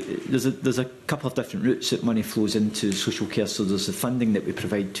a couple of different routes that money flows into social care. So there's the funding that we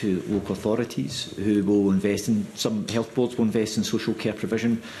provide to local authorities, who will invest in, some health boards will invest in social care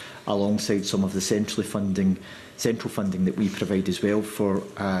provision, alongside some of the central funding that we provide as well for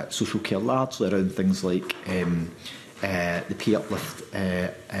social care, largely around things like the pay uplift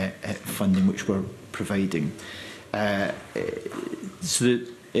funding which we're providing. So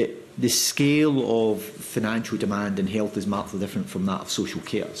the scale of financial demand in health is markedly different from that of social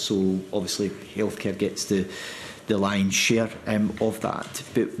care. So obviously healthcare gets the lion's share of that.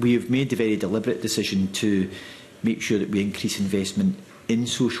 But we have made the very deliberate decision to make sure that we increase investment in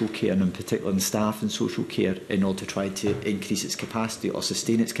social care, and in particular in staff in social care, in order to try to increase its capacity or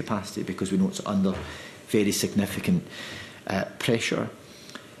sustain its capacity, because we know it's under very significant pressure.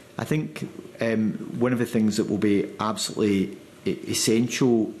 I think one of the things that will be absolutely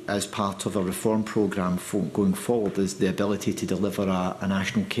essential as part of a reform programme going forward is the ability to deliver a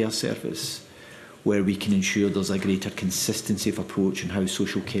national care service where we can ensure there's a greater consistency of approach in how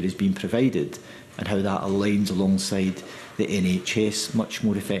social care is being provided and how that aligns alongside the NHS much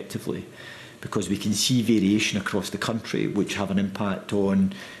more effectively, because we can see variation across the country which have an impact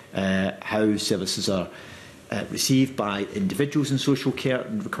on how services are received by individuals in social care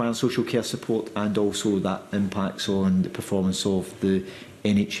and requiring social care support, and also that impacts on the performance of the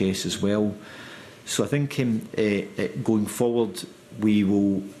NHS as well. So I think going forward we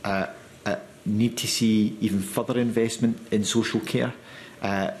will need to see even further investment in social care,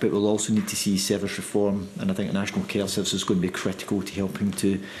 but we'll also need to see service reform, and I think the National Care Service is going to be critical to helping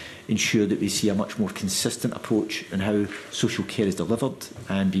to ensure that we see a much more consistent approach in how social care is delivered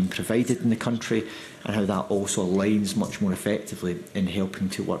and being provided in the country, and how that also aligns much more effectively in helping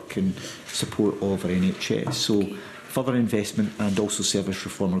to work in support of our NHS. So further investment and also service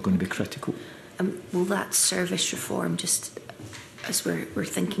reform are going to be critical. Will that service reform, just as we're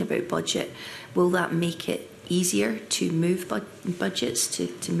thinking about budget, will that make it easier to move budgets,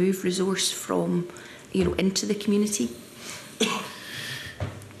 to move resource from, into the community?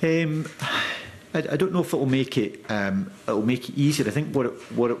 I don't know if it will make it easier. I think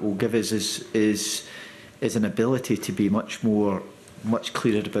what it will give us is an ability to be much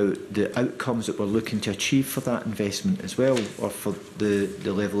clearer about the outcomes that we're looking to achieve for that investment as well, or for the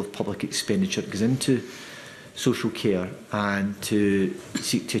level of public expenditure that goes into social care, and to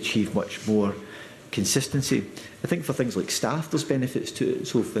seek to achieve much more consistency. I think for things like staff, there's benefits to it.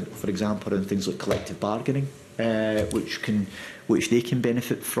 So, for example, around things like collective bargaining, which they can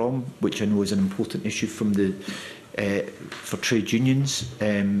benefit from, which I know is an important issue for trade unions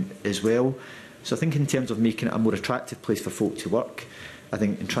as well. So I think in terms of making it a more attractive place for folk to work, I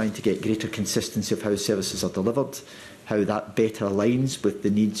think in trying to get greater consistency of how services are delivered, how that better aligns with the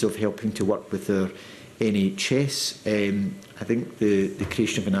needs of helping to work with their NHS, I think the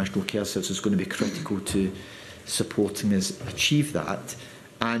creation of a National Care Service is going to be critical to supporting us achieve that,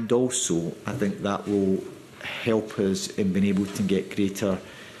 and also I think that will help us in being able to get greater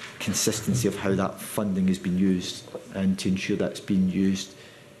consistency of how that funding has been used, and to ensure that's being used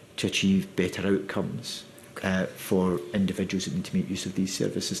to achieve better outcomes for individuals that need to make use of these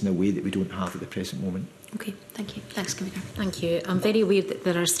services in a way that we don't have at the present moment. Okay, thank you. Thanks, Convener. Thank you. I'm very aware that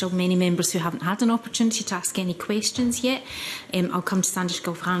there are still many members who haven't had an opportunity to ask any questions yet. I'll come to Sanders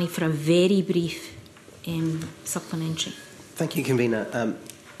Gilfani for a very brief supplementary. Thank you, Convener.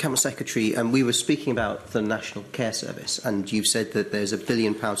 Cabinet Secretary, we were speaking about the National Care Service, and you've said that there's £1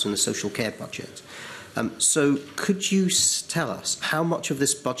 billion in the social care budget. So could you tell us how much of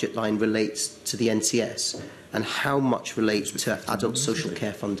this budget line relates to the NCS, and how much relates to adult social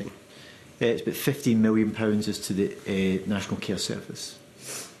care funding? It's about £15 million is to the National Care Service.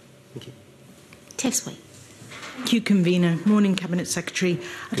 Thank you. Tess White. Thank you, Convener. Morning, Cabinet Secretary.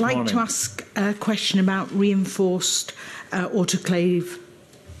 I'd like to ask a question about reinforced autoclave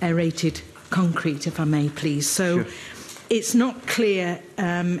aerated concrete, if I may, please. So it's not clear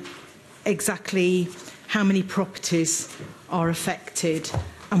exactly how many properties are affected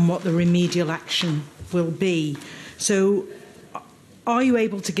and what the remedial action will be. So are you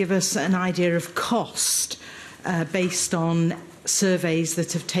able to give us an idea of cost based on surveys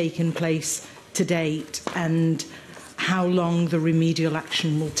that have taken place to date, and how long the remedial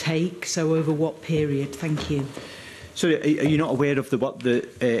action will take? So over what period? Thank you. So are you not aware of the work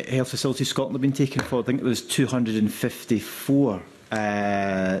that Health Facilities Scotland have been taking for? I think it was 254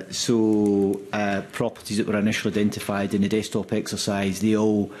 properties that were initially identified in the desktop exercise. They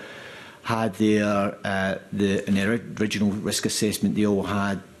all had their in their original risk assessment, they all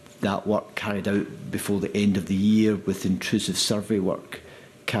had that work carried out before the end of the year, with intrusive survey work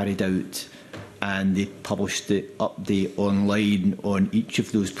carried out, and they published the update online on each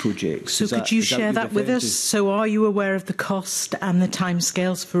of those projects. So could you share that with us? So are you aware of the cost and the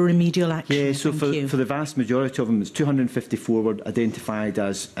timescales for remedial action? Yeah, so for the vast majority of them, it's 254 were identified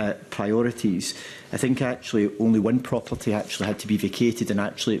as priorities. I think actually only one property actually had to be vacated, and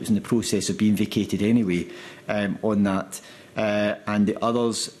actually it was in the process of being vacated anyway on that. And the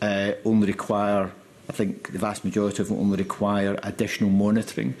others only require, I think the vast majority of them only require additional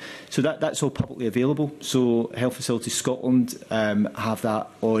monitoring. So that's all publicly available. So Health Facilities Scotland have that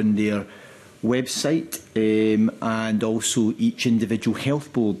on their website, and also each individual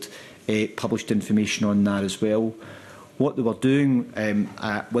health board published information on that as well. What they were doing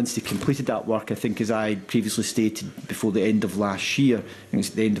once they completed that work, I think, as I previously stated, before the end of last year, I think it's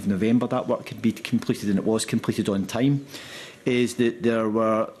at the end of November, that work had been completed, and it was completed on time, is that there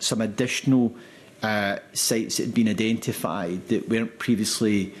were some additional sites that had been identified that weren't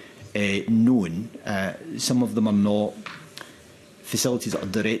previously known. Some of them are not facilities that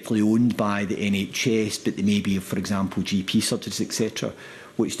are directly owned by the NHS, but they may be, for example, GP surgeries, etc.,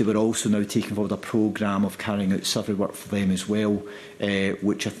 which they were also now taking forward a programme of carrying out survey work for them as well,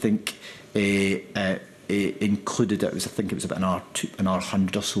 which I think included it was, I think it was about an hour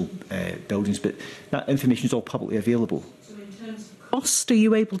 100 or so buildings, but that information is all publicly available. So in terms of cost, are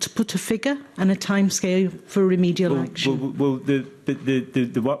you able to put a figure and a timescale for remedial action? Well,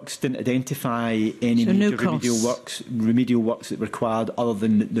 the works didn't identify any major remedial works that required other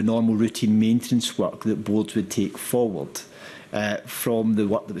than the normal routine maintenance work that boards would take forward from the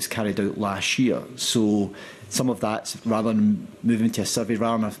work that was carried out last year. So some of that's, rather than moving to a survey,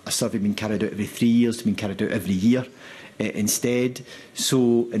 rather than a survey being carried out every 3 years, being carried out every year instead.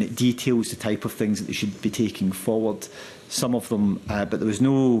 So, and it details the type of things that they should be taking forward. Some of them, but there was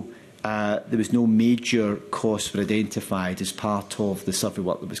no major costs were identified as part of the survey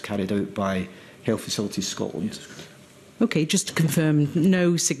work that was carried out by Health Facilities Scotland. Okay, just to confirm,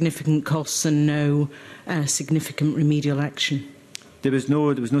 no significant costs and no significant remedial action. There was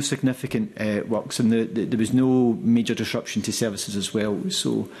no significant works, and there was no major disruption to services as well.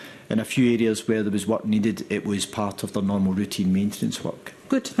 So, in a few areas where there was work needed, it was part of their normal routine maintenance work.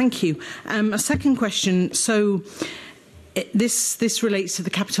 Good, thank you. A second question. So, this relates to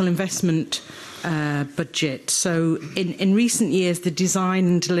the capital investment budget. So, in recent years, the design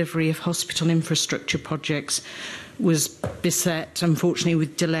and delivery of hospital infrastructure projects was beset, unfortunately,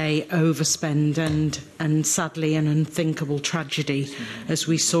 with delay, overspend and sadly an unthinkable tragedy, as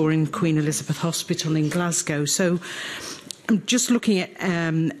we saw in Queen Elizabeth Hospital in Glasgow. So I'm just looking at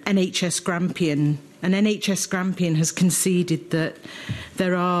NHS Grampian, and NHS Grampian has conceded that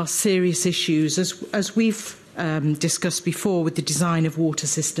there are serious issues, as we've discussed before, with the design of water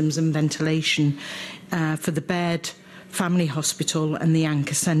systems and ventilation for the Baird Family Hospital and the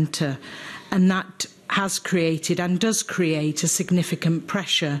Anchor Centre, and that has created and does create a significant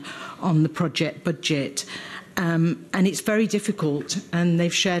pressure on the project budget. And it's very difficult, and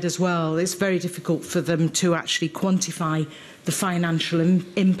they've shared as well, it's very difficult for them to actually quantify the financial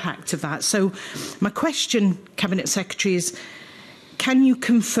impact of that. So my question, Cabinet Secretary, is can you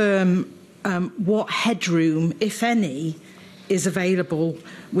confirm what headroom, if any, is available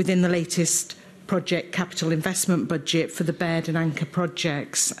within the latest project capital investment budget for the Baird and Anchor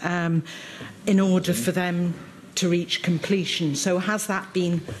projects in order for them to reach completion? So has that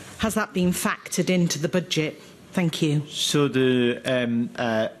been factored into the budget? Thank you. So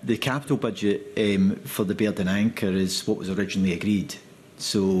the capital budget for the Baird and Anchor is what was originally agreed.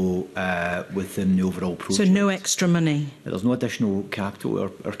 So within the overall project. So no extra money? There's no additional capital.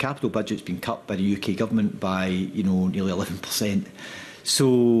 Our capital budget's been cut by the UK government by nearly 11%.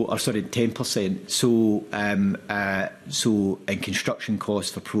 So, 10%. So, and construction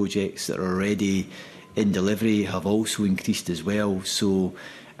costs for projects that are already in delivery have also increased as well. So,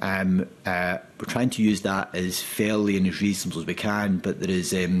 we're trying to use that as fairly and as reasonable as we can. But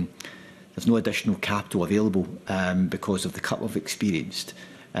there's no additional capital available because of the cut we've experienced,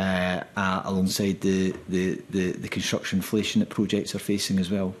 alongside the construction inflation that projects are facing as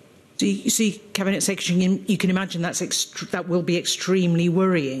well. So you see, Cabinet Secretary, you can imagine that will be extremely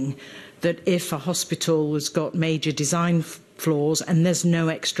worrying, that if a hospital has got major design flaws and there's no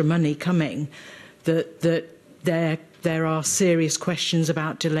extra money coming, that there are serious questions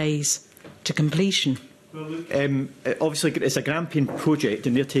about delays to completion. Well, obviously, it's a Grampian project,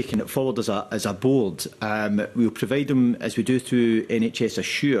 and they're taking it forward as a board. We'll provide them, as we do through NHS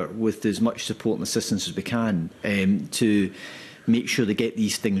Assure, with as much support and assistance as we can to make sure they get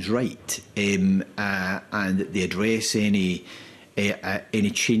these things right, and that they address any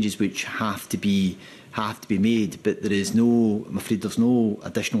changes which have to be made. But there is no, I'm afraid, there's no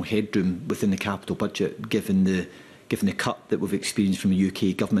additional headroom within the capital budget, given the cut that we've experienced from the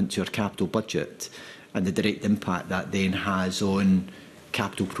UK government to our capital budget, and the direct impact that then has on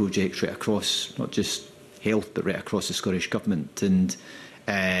capital projects right across, not just health, but right across the Scottish Government. And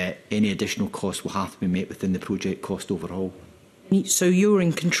any additional costs will have to be met within the project cost overhaul. So you're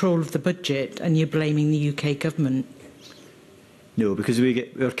in control of the budget and you're blaming the UK government? No, because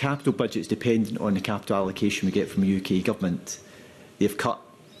our capital budget is dependent on the capital allocation we get from the UK government. They've cut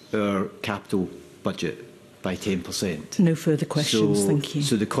our capital budget by 10%. No further questions, thank you.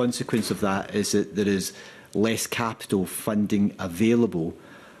 So the consequence of that is that there is less capital funding available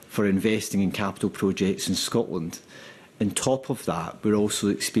for investing in capital projects in Scotland. On top of that, we're also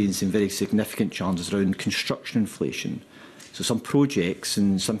experiencing very significant challenges around construction inflation. So some projects,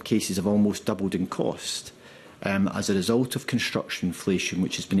 in some cases, have almost doubled in cost as a result of construction inflation,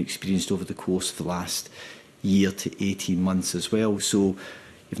 which has been experienced over the course of the last year to 18 months as well. So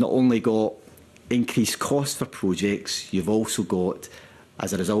you've not only got increased costs for projects, you've also got,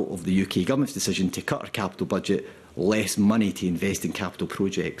 as a result of the UK government's decision to cut our capital budget, less money to invest in capital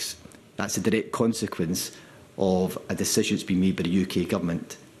projects. That's a direct consequence of a decision that's been made by the UK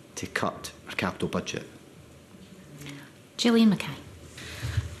government to cut our capital budget. Gillian Mackay.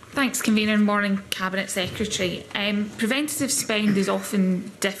 Thanks, Convener, and morning, Cabinet Secretary. Preventative spend is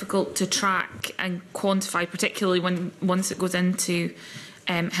often difficult to track and quantify, particularly once it goes into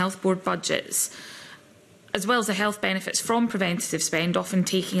health board budgets, as well as the health benefits from preventative spend often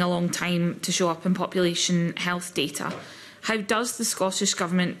taking a long time to show up in population health data. How does the Scottish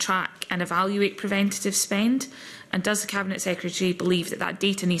Government track and evaluate preventative spend? And does the Cabinet Secretary believe that that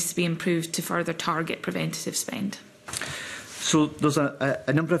data needs to be improved to further target preventative spend? So there's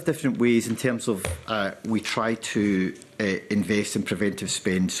a number of different ways in terms of we try to invest in preventive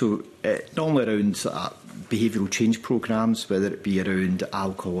spend. So normally around behavioural change programmes, whether it be around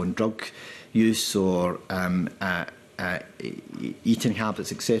alcohol and drug use or eating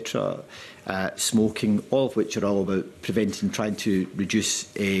habits, etc., smoking, all of which are all about preventing, trying to reduce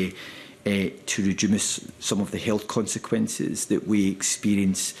some of the health consequences that we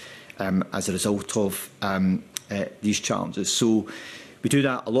experience as a result of these challenges. So we do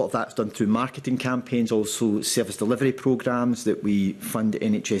that. A lot of that's done through marketing campaigns, also service delivery programmes that we fund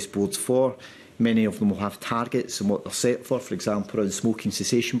NHS boards for. Many of them will have targets and what they're set for example, around smoking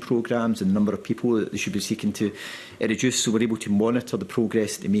cessation programmes and the number of people that they should be seeking to reduce. So we're able to monitor the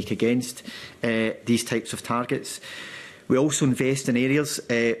progress they make against these types of targets. We also invest in areas,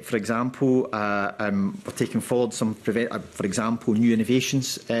 for example, we're taking forward some, for example, new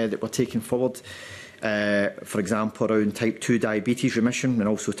innovations that we're taking forward. For example, around type 2 diabetes remission and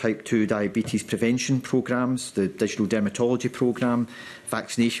also type 2 diabetes prevention programmes, the digital dermatology programme,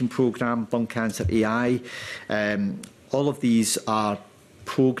 vaccination programme, lung cancer AI. All of these are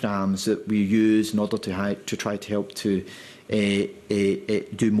programmes that we use in order to try to help to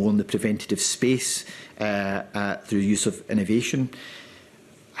do more in the preventative space through use of innovation.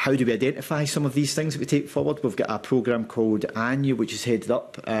 How do we identify some of these things that we take forward? We've got a programme called ANU, which is headed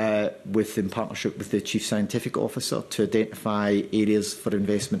up in partnership with the Chief Scientific Officer to identify areas for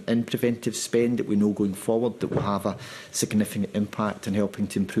investment in preventive spend that we know going forward that will have a significant impact in helping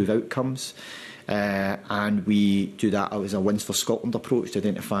to improve outcomes. And we do that as a Wins for Scotland approach to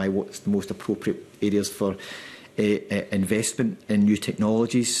identify what's the most appropriate areas for investment in new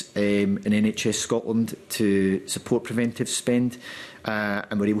technologies in NHS Scotland to support preventive spend.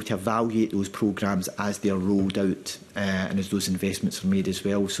 And we're able to evaluate those programmes as they are rolled out and as those investments are made as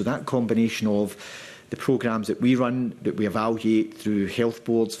well. So that combination of the programmes that we run, that we evaluate through health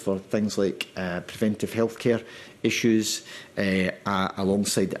boards for things like preventive healthcare issues,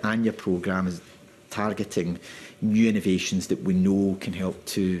 alongside the ANUA programme is targeting new innovations that we know can help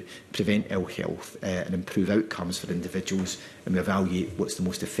to prevent ill health and improve outcomes for individuals, and we evaluate what's the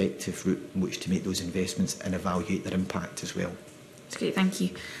most effective route in which to make those investments and evaluate their impact as well. That's great, thank you.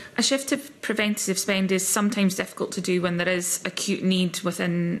 A shift to preventative spend is sometimes difficult to do when there is acute need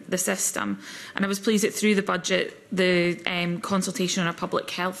within the system, and I was pleased that through the budget the consultation on a public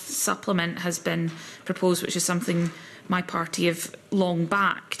health supplement has been proposed, which is something my party have long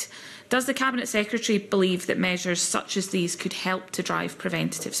backed. Does the Cabinet Secretary believe that measures such as these could help to drive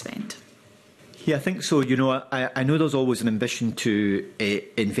preventative spend? Yeah, I think so. You know, I know there's always an ambition to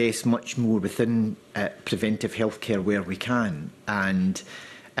invest much more within preventive healthcare where we can, and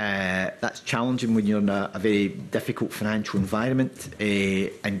that's challenging when you're in a very difficult financial environment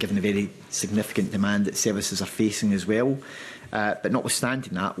and given the very significant demand that services are facing as well. But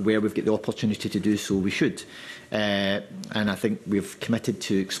notwithstanding that, where we've got the opportunity to do so, we should. And I think we've committed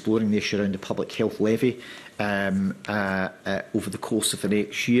to exploring the issue around the public health levy over the course of the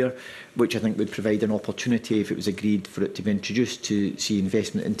next year, which I think would provide an opportunity, if it was agreed, for it to be introduced, to see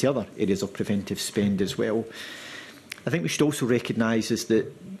investment into other areas of preventive spend as well. I think we should also recognise is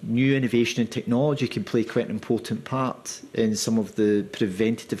that new innovation and technology can play quite an important part in some of the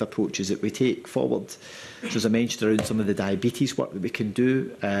preventative approaches that we take forward. So as I mentioned around some of the diabetes work that we can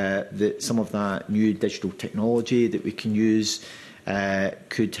do, that some of that new digital technology that we can use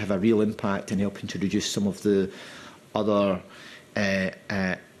could have a real impact in helping to reduce some of the other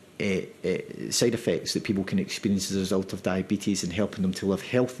side effects that people can experience as a result of diabetes, and helping them to live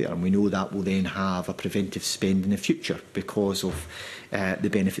healthier. And we know that will then have a preventive spend in the future because of the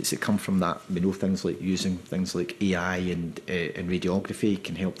benefits that come from that. We know things like using things like AI and radiography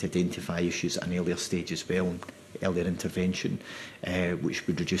can help to identify issues at an earlier stage as well, and earlier intervention, which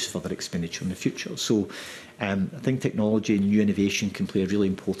would reduce further expenditure in the future. So I think technology and new innovation can play a really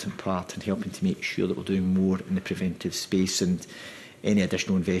important part in helping to make sure that we're doing more in the preventive space, and any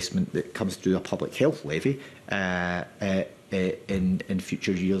additional investment that comes through a public health levy in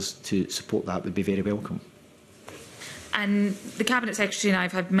future years to support that would be very welcome. And the Cabinet Secretary and I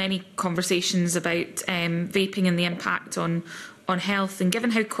have had many conversations about vaping and the impact on health. And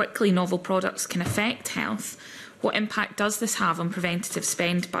given how quickly novel products can affect health, what impact does this have on preventative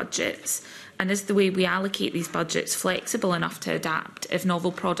spend budgets? And is the way we allocate these budgets flexible enough to adapt if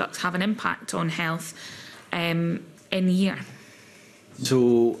novel products have an impact on health in the year?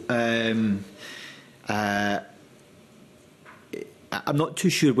 So, I'm not too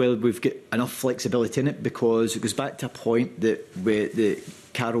sure whether we've got enough flexibility in it, because it goes back to a point that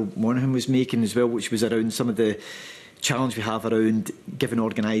Carol Monaghan was making as well, which was around some of the challenge we have around giving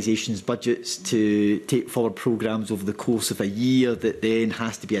organisations budgets to take forward programmes over the course of a year that then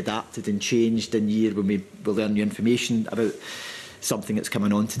has to be adapted and changed in year when we will learn new information about something that's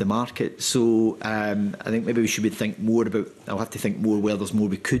coming onto the market. So I think maybe we should think more about, I'll have to think more where there's more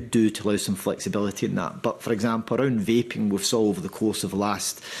we could do to allow some flexibility in that. But for example, around vaping, we've saw over the course of the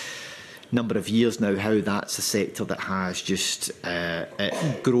last number of years now how that's a sector that has just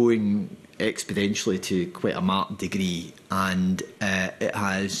growing exponentially to quite a marked degree, and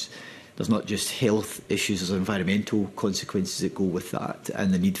there's not just health issues, there's environmental consequences that go with that,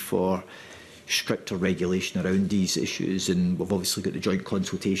 and the need for stricter regulation around these issues. And we've obviously got the joint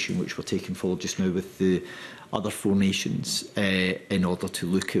consultation which we're taking forward just now with the other 4 nations in order to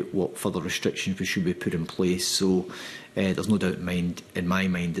look at what further restrictions we should be put in place. So there's no doubt in my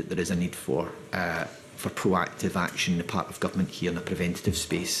mind that there is a need for proactive action on the part of government here in a preventative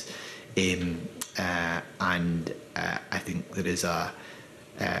space. And I think there is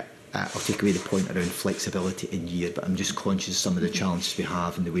I'll take away the point around flexibility in year, but I'm just conscious of some of the challenges we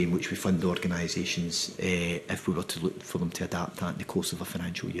have in the way in which we fund organisations if we were to look for them to adapt that in the course of a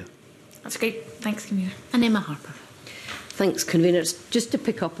financial year. That's great. Thanks, Convener. And Emma Harper. Thanks, Conveners. Just to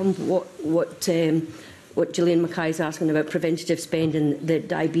pick up on what Gillian Mackay is asking about preventative spend and the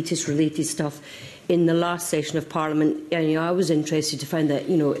diabetes-related stuff. In the last session of Parliament, I was interested to find that,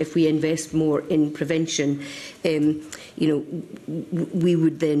 if we invest more in prevention, we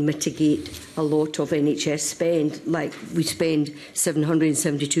would then mitigate a lot of NHS spend. Like we spend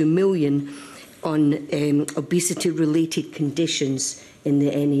 £772 million on obesity-related conditions in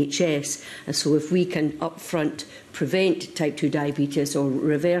the NHS. And so if we can upfront prevent type 2 diabetes or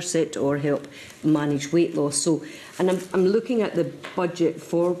reverse it or help manage weight loss. And I'm looking at the budget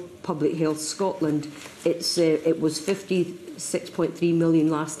for Public Health Scotland. It was 56.3 million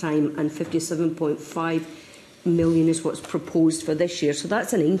last time, and 57.5 million is what's proposed for this year. So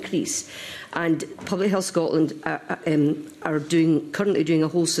that's an increase. And Public Health Scotland are currently doing a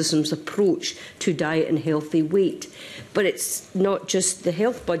whole systems approach to diet and healthy weight. But it's not just the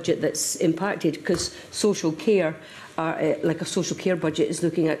health budget that's impacted, because social care, like a social care budget, is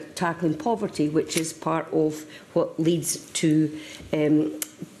looking at tackling poverty, which is part of what leads to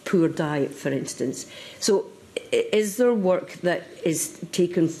poor diet, for instance. So is there work that is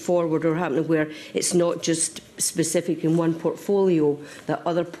taken forward or happening where it's not just specific in one portfolio, that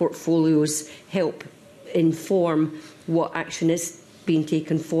other portfolios help inform what action is being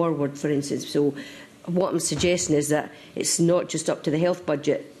taken forward, for instance? So what I'm suggesting is that it's not just up to the health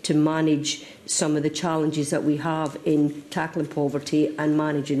budget to manage some of the challenges that we have in tackling poverty and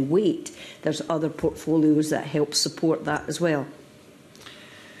managing weight. There's other portfolios that help support that as well.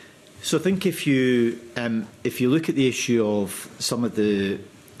 So I think if you look at the issue of some of the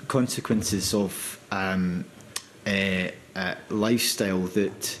consequences of lifestyle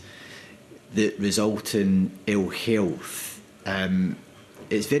that result in ill health,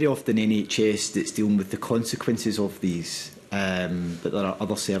 it's very often NHS that's dealing with the consequences of these, but there are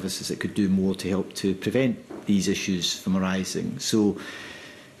other services that could do more to help to prevent these issues from arising. So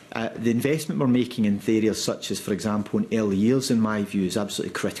the investment we're making in areas such as, for example, in early years, in my view, is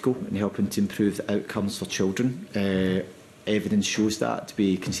absolutely critical in helping to improve the outcomes for children. Evidence shows that.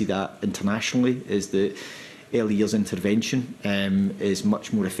 We can see that internationally, is that early years intervention is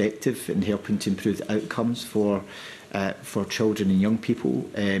much more effective in helping to improve the outcomes for children and young people,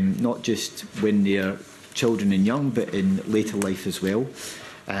 not just when they're children and young, but in later life as well.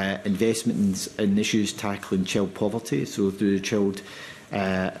 Investment in issues tackling child poverty, so through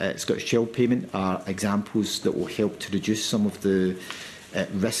the Scottish Child Payment, are examples that will help to reduce some of the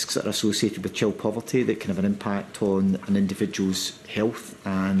risks that are associated with child poverty that can have an impact on an individual's health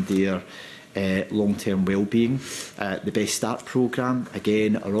and their long-term well-being. The Best Start programme,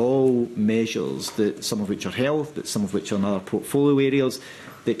 again, are all measures, that some of which are health, but some of which are in other portfolio areas,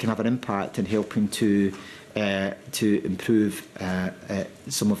 that can have an impact in helping to improve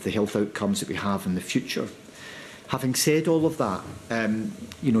some of the health outcomes that we have in the future. Having said all of that,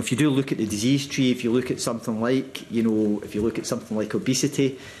 you know, if you do look at the disease tree, if you look at something like, you know, if you look at something like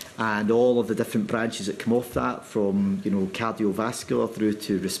obesity and all of the different branches that come off that, from, you know, cardiovascular through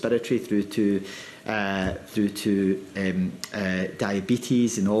to respiratory, through to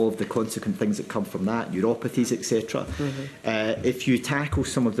diabetes and all of the consequent things that come from that, neuropathies, etc. If you tackle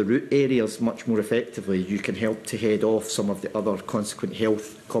some of the root areas much more effectively, you can help to head off some of the other consequent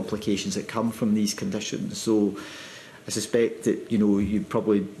health complications that come from these conditions. So I suspect that, you know, you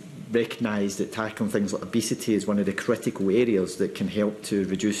probably recognise that tackling things like obesity is one of the critical areas that can help to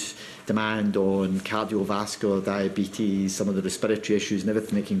reduce demand on cardiovascular, diabetes, some of the respiratory issues and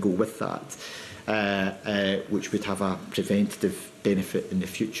everything that can go with that, which would have a preventative benefit in the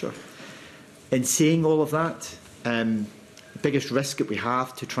future. In saying all of that, the biggest risk that we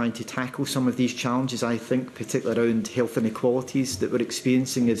have to trying to tackle some of these challenges, I think, particularly around health inequalities that we're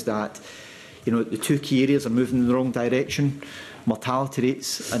experiencing, is that, you know, the two key areas are moving in the wrong direction. Mortality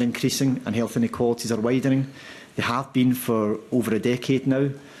rates are increasing and health inequalities are widening. They have been for over a decade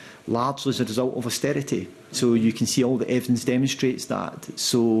now, largely as a result of austerity. So you can see all the evidence demonstrates that.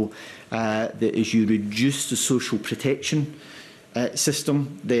 So that as you reduce the social protection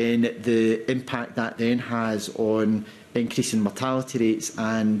system, then the impact that then has on increasing mortality rates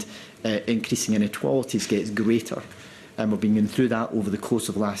and increasing inequalities gets greater. And we've been going through that over the course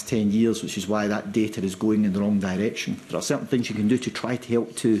of the last 10 years, which is why that data is going in the wrong direction. There are certain things you can do to try to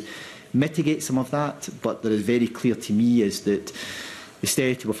help to mitigate some of that, but there is very clear to me is that the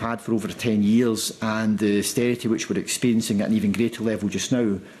austerity we've had for over 10 years and the austerity which we're experiencing at an even greater level just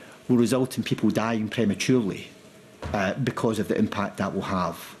now will result in people dying prematurely because of the impact that will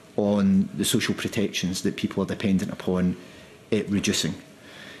have on the social protections that people are dependent upon it reducing.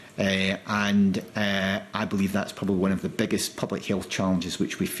 I believe that's probably one of the biggest public health challenges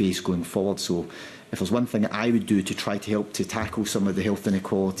which we face going forward. So if there's one thing that I would do to try to help to tackle some of the health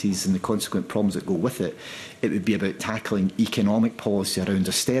inequalities and the consequent problems that go with it, it would be about tackling economic policy around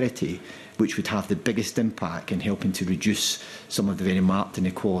austerity, which would have the biggest impact in helping to reduce some of the very marked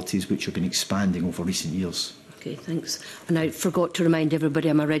inequalities which have been expanding over recent years. Okay, thanks. And I forgot to remind everybody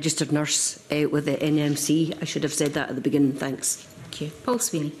I'm a registered nurse with the NMC. I should have said that at the beginning. Thanks. Thank you. Paul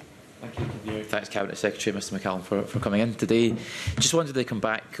Sweeney. Thank you. Thanks, Cabinet Secretary Mr McCallum for coming in today. Just wanted to come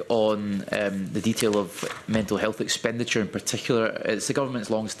back on the detail of mental health expenditure in particular. It's the government's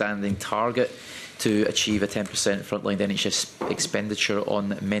long-standing target to achieve a 10% frontline NHS expenditure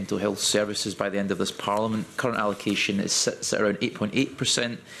on mental health services by the end of this Parliament. Current allocation sits at around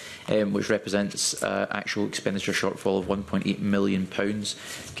 8.8%. Which represents actual expenditure shortfall of £1.8 million.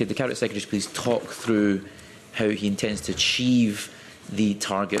 Could the Cabinet Secretary please talk through how he intends to achieve the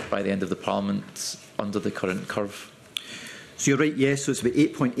target by the end of the Parliament under the current curve? So you're right, yes, so it's about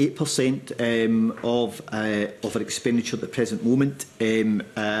 8.8% of our expenditure at the present moment.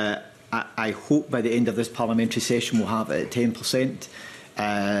 I hope by the end of this parliamentary session we'll have it at 10%.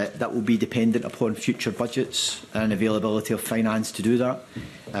 That will be dependent upon future budgets and availability of finance to do that.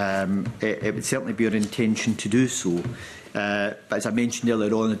 It would certainly be our intention to do so. But as I mentioned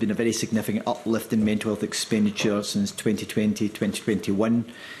earlier on, there's been a very significant uplift in mental health expenditure since 2020-2021,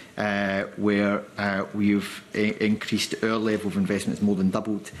 where we've increased our level of investment. It's more than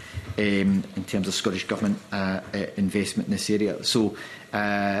doubled in terms of Scottish Government investment in this area. So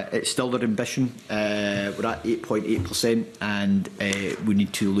it's still our ambition. We're at 8.8%, and we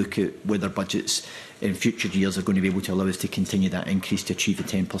need to look at whether budgets in future years are going to be able to allow us to continue that increase to achieve the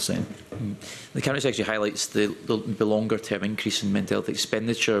 10%. The Cabinet Secretary highlights the longer-term increase in mental health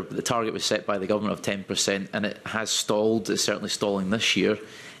expenditure. The target was set by the government of 10%, and it has stalled. It's certainly stalling this year,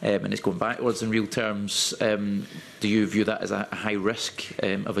 and it's going backwards in real terms. Do you view that as a high risk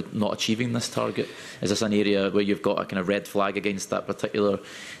of it not achieving this target? Is this an area where you've got a kind of red flag against that particular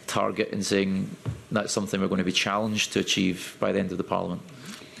target and saying that's something we're going to be challenged to achieve by the end of the Parliament?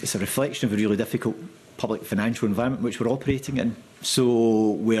 It's a reflection of a really difficult public financial environment which we're operating in.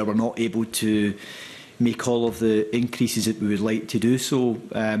 So where we're not able to make all of the increases that we would like to do so.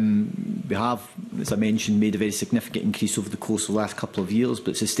 We have, as I mentioned, made a very significant increase over the course of the last couple of years,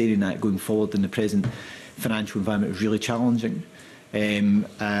 but sustaining that going forward in the present financial environment is really challenging.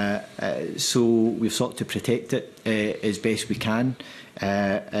 So we've sought to protect it as best we can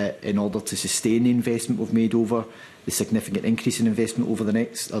in order to sustain the investment we've made over the significant increase in investment over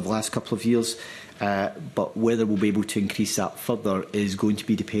the last couple of years. But whether we'll be able to increase that further is going to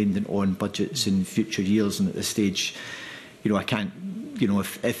be dependent on budgets in future years. And at this stage, I can't,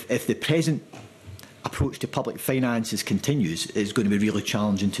 if the present approach to public finances continues, it's going to be really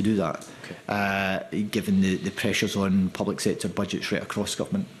challenging to do that, given the pressures on public sector budgets right across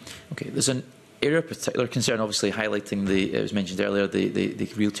government. Okay, there's an area of particular concern, obviously highlighting the, it was mentioned earlier, the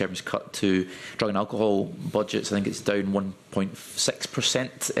real terms cut to drug and alcohol budgets. I think it's down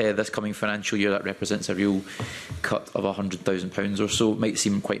 1.6% this coming financial year. That represents a real cut of £100,000 or so. It might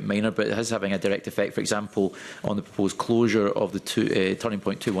seem quite minor, but it is having a direct effect, for example, on the proposed closure of the Turning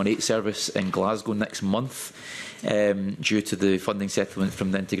Point 218 service in Glasgow next month. Due to the funding settlement from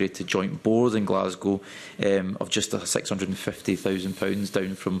the Integrated Joint Board in Glasgow of just £650,000,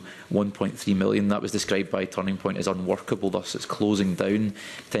 down from £1.3 million. That was described by Turning Point as unworkable, thus it's closing down,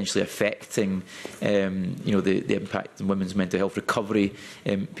 potentially affecting the impact on women's mental health recovery.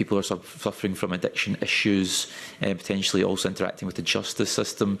 People are suffering from addiction issues, potentially also interacting with the justice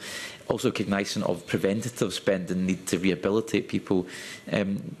system. Also cognizant of preventative spending, need to rehabilitate people.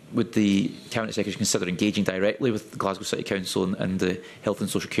 Would the Cabinet Secretary consider engaging directly with the Glasgow City Council and the Health and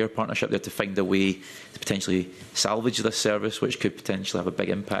Social Care Partnership there to find a way to potentially salvage this service, which could potentially have a big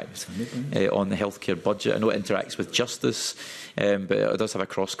impact on the healthcare budget? I know it interacts with justice, but it does have a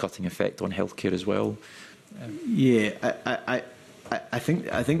cross-cutting effect on healthcare as well. Yeah, I think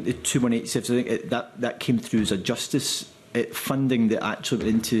the 218 service, I think that came through as a justice funding that actually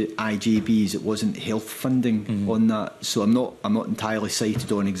went into IJBs. It wasn't health funding on that, so I'm not entirely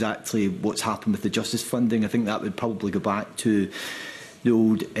sighted on exactly what's happened with the justice funding. I think that would probably go back to the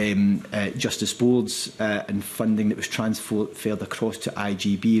old justice boards and funding that was transferred across to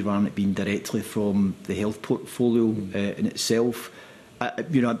IJB rather than it being directly from the health portfolio in itself.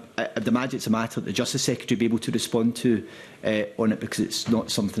 I'd imagine it's a matter that the Justice Secretary will be able to respond to on it, because it's not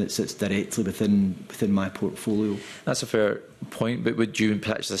something that sits directly within my portfolio. That's a fair point, but would you,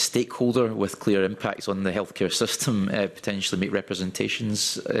 perhaps as a stakeholder with clear impacts on the healthcare system, potentially make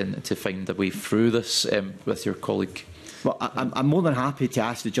representations to find a way through this with your colleague? Well, I'm more than happy to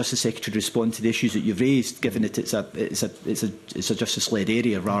ask the Justice Secretary to respond to the issues that you've raised, given that it's a justice-led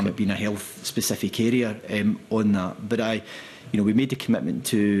area rather than it being a health-specific area on that. But we made the commitment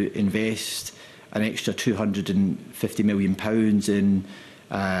to invest an extra £250 million in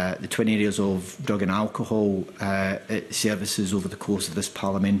the 20 areas of drug and alcohol services over the course of this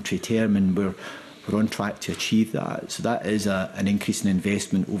parliamentary term, and we're on track to achieve that. So that is an increase in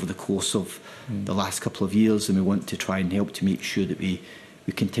investment over the course of the last couple of years, and we want to try and help to make sure that we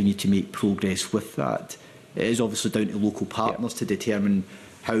continue to make progress with that. It is obviously down to local partners to determine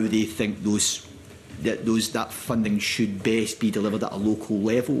how they think that funding should best be delivered at a local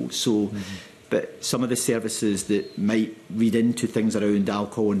level. So, but some of the services that might read into things around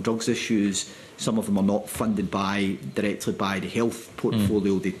alcohol and drugs issues, some of them are not funded directly by the health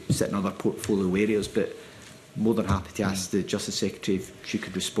portfolio. They sit in other portfolio areas. But more than happy to ask the Justice Secretary if she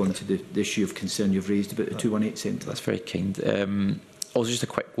could respond to the issue of concern you've raised about the 218 centre. That's very kind. Also, just a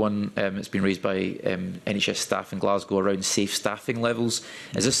quick one. It's been raised by NHS staff in Glasgow around safe staffing levels.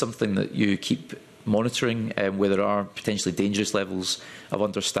 Is this something that you keep monitoring, where there are potentially dangerous levels of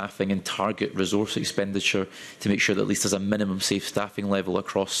understaffing, and target resource expenditure to make sure that at least there's a minimum safe staffing level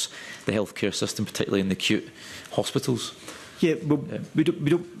across the healthcare system, particularly in the acute hospitals? Yeah, well, we don't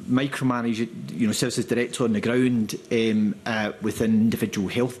micromanage, services directly on the ground within individual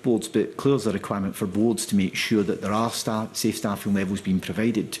health boards, but clearly there's a requirement for boards to make sure that there are safe staffing levels being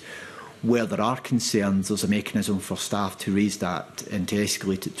provided. Where there are concerns, there's a mechanism for staff to raise that and to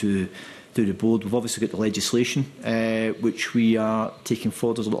escalate it to the board. We've obviously got the legislation which we are taking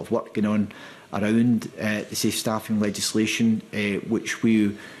forward. There's a lot of work going on around the safe staffing legislation which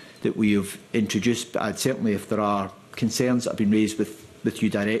we have introduced. But certainly, if there are concerns that have been raised with you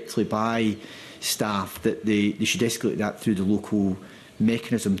directly by staff, that they should escalate that through the local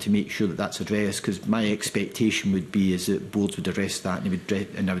mechanism to make sure that that's addressed, because my expectation would be is that boards would address that,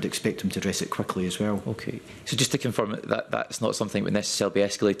 and I would expect them to address it quickly as well. Okay. So just to confirm that that's not something that would necessarily be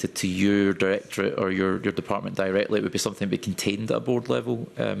escalated to your directorate or your department directly. It would be something that would be contained at a board level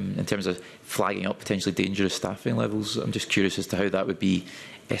in terms of flagging up potentially dangerous staffing levels. I'm just curious as to how that would be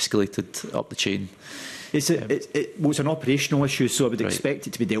escalated up the chain. It's an operational issue, so I would expect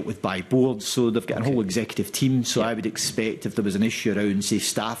it to be dealt with by boards. So they've got a whole executive team, so I would expect if there was an issue around safe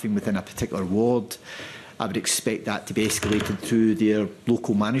staffing within a particular ward, I would expect that to be escalated through their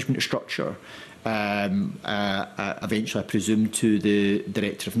local management structure. Eventually, I presume, to the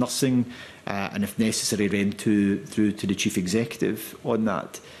Director of Nursing, and if necessary, then through to the Chief Executive on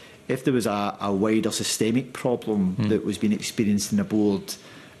that. If there was a wider systemic problem that was being experienced in a board,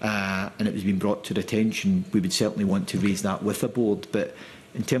 and it was being brought to their attention, we would certainly want to raise that with a board. But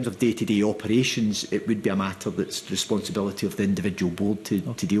in terms of day-to-day operations, it would be a matter that's the responsibility of the individual board to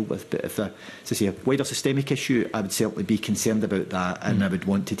deal with. But if a wider systemic issue, I would certainly be concerned about that, and I would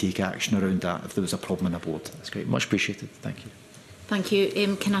want to take action around that if there was a problem in a board. That's great. Much appreciated. Thank you. Thank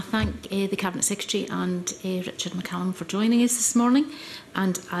you. Can I thank the Cabinet Secretary and Richard McCallum for joining us this morning,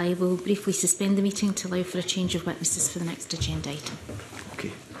 and I will briefly suspend the meeting to allow for a change of witnesses for the next agenda item.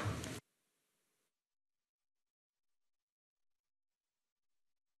 Okay.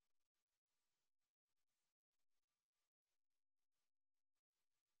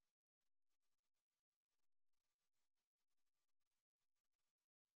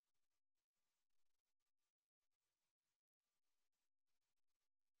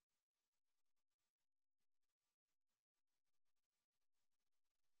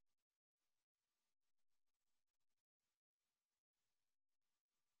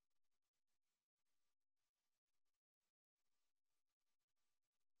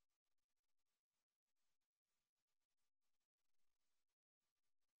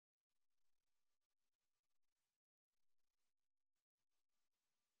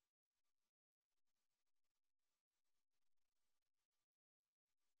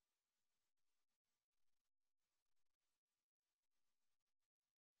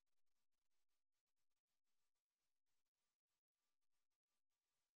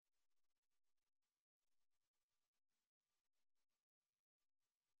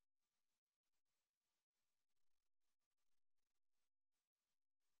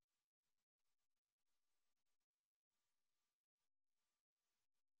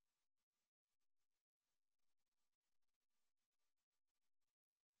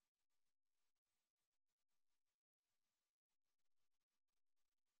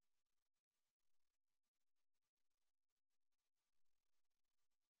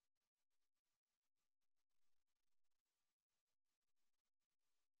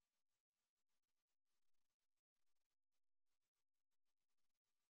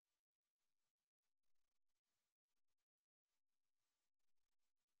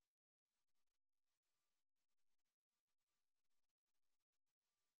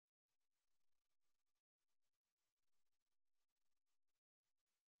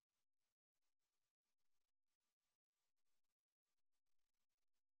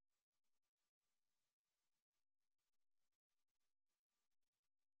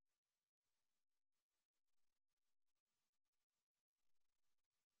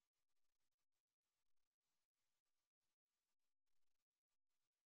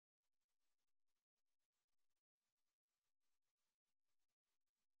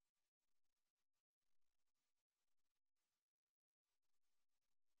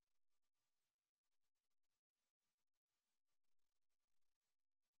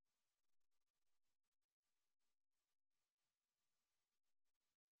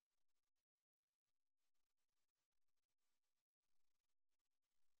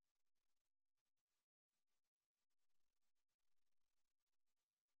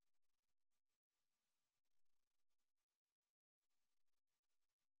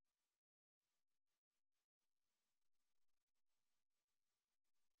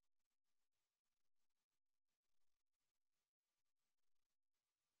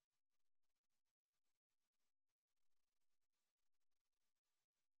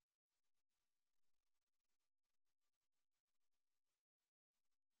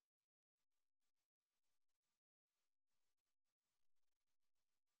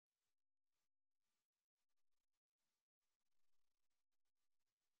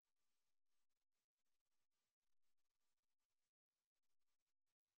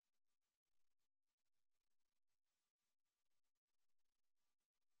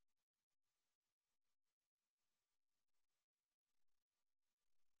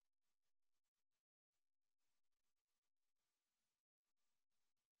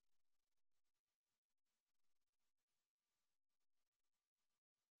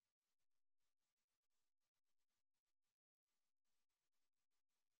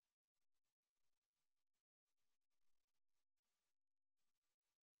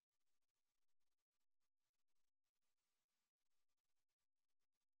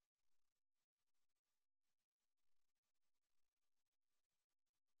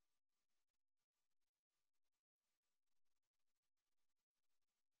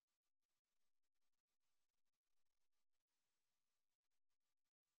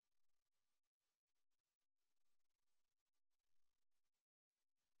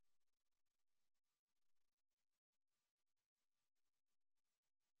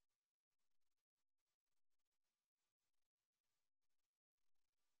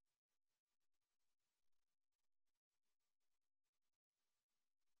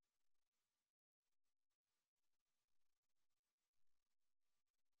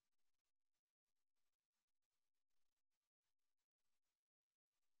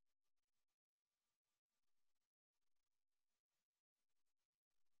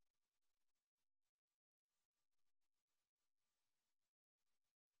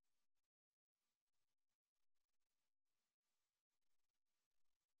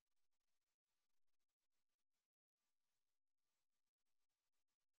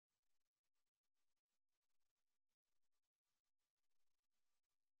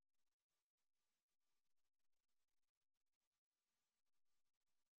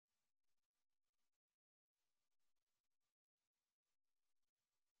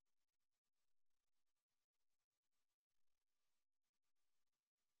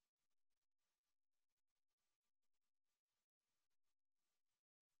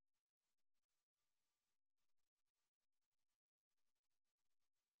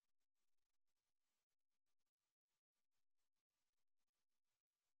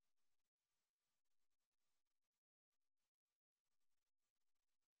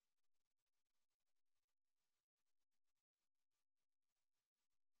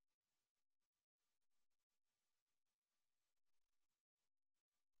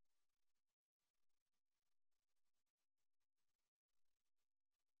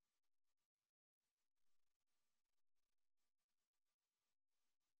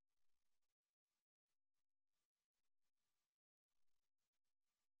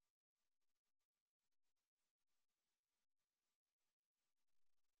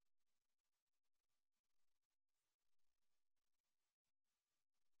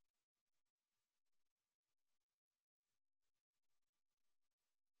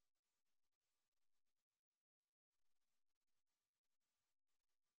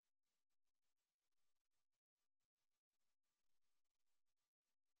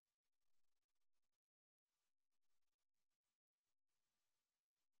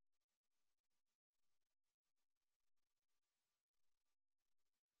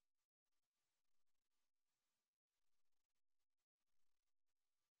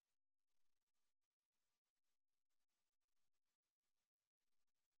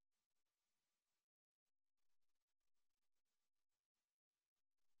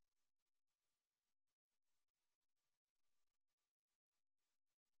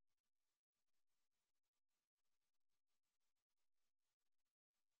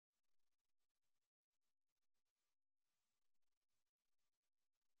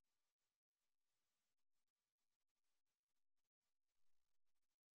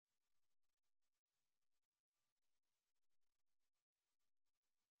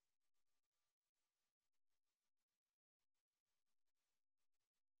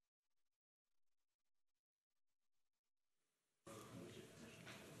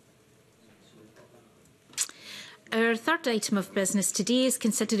 Our third item of business today is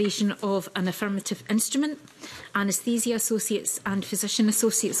consideration of an affirmative instrument, Anaesthesia Associates and Physician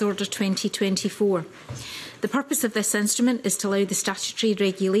Associates Order 2024. The purpose of this instrument is to allow the statutory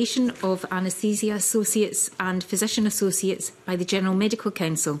regulation of Anaesthesia Associates and Physician Associates by the General Medical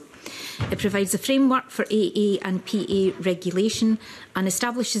Council. It provides a framework for AA and PA regulation and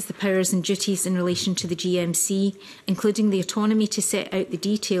establishes the powers and duties in relation to the GMC, including the autonomy to set out the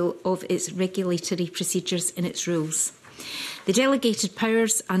detail of its regulatory procedures in its rules. The Delegated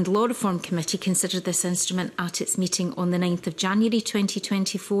Powers and Law Reform Committee considered this instrument at its meeting on the 9th of January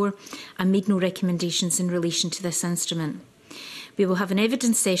 2024 and made no recommendations in relation to this instrument. We will have an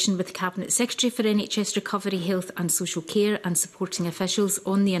evidence session with the Cabinet Secretary for NHS Recovery, Health and Social Care and supporting officials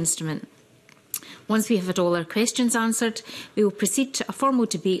on the instrument. Once we have had all our questions answered, we will proceed to a formal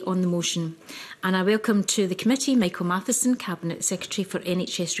debate on the motion. And I welcome to the committee Michael Matheson, Cabinet Secretary for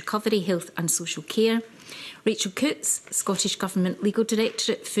NHS Recovery, Health and Social Care, Rachel Coots, Scottish Government Legal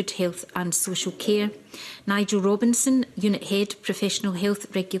Directorate, Food, Health and Social Care, Nigel Robinson, Unit Head, Professional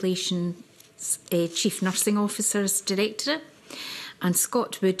Health Regulations, Chief Nursing Officers Directorate, and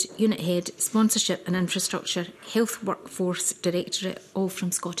Scott Wood, Unit Head, Sponsorship and Infrastructure, Health Workforce Directorate, all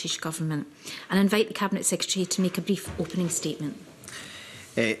from Scottish Government. And I invite the Cabinet Secretary to make a brief opening statement.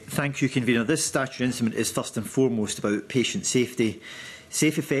 Thank you, Convener. This statutory instrument is first and foremost about patient safety.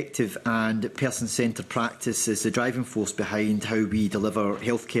 Safe, effective and person-centred practice is the driving force behind how we deliver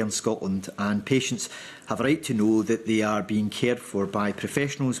healthcare in Scotland, and patients have a right to know that they are being cared for by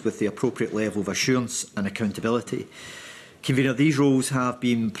professionals with the appropriate level of assurance and accountability. Convener, these roles have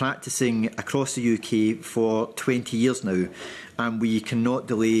been practising across the UK for 20 years now, and we cannot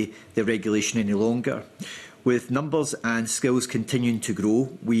delay the regulation any longer. With numbers and skills continuing to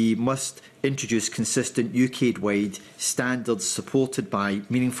grow, we must introduce consistent UK-wide standards supported by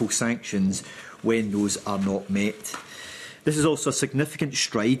meaningful sanctions when those are not met. This is also a significant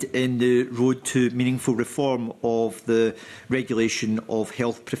stride in the road to meaningful reform of the regulation of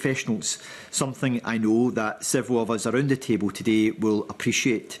health professionals, something I know that several of us around the table today will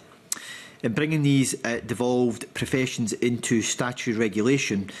appreciate. In bringing these devolved professions into statutory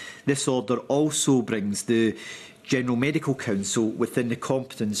regulation, this order also brings the General Medical Council within the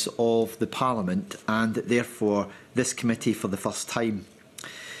competence of the Parliament and therefore this committee for the first time.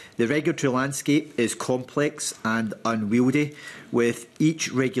 The regulatory landscape is complex and unwieldy, with each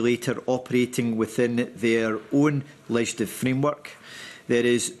regulator operating within their own legislative framework. There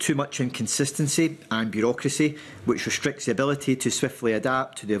is too much inconsistency and bureaucracy, which restricts the ability to swiftly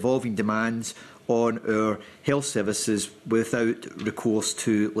adapt to the evolving demands on our health services without recourse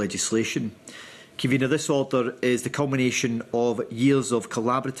to legislation. Convener, this order is the culmination of years of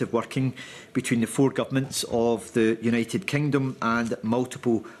collaborative working between the four governments of the United Kingdom and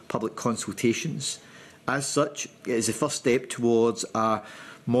multiple public consultations. As such, it is the first step towards a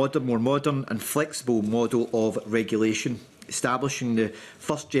more modern and flexible model of regulation, establishing the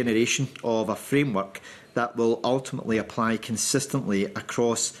first generation of a framework that will ultimately apply consistently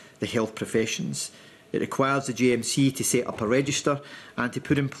across the health professions. It requires the GMC to set up a register and to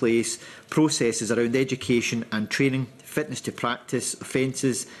put in place processes around education and training, fitness to practice,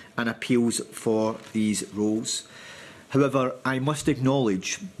 offences and appeals for these roles. However, I must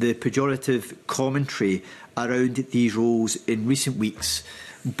acknowledge the pejorative commentary around these roles in recent weeks,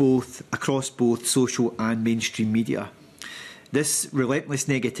 across both social and mainstream media. This relentless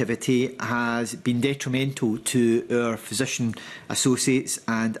negativity has been detrimental to our physician associates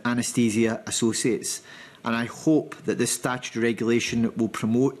and anaesthesia associates, and I hope that this statutory regulation will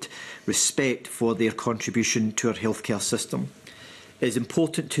promote respect for their contribution to our healthcare system. It is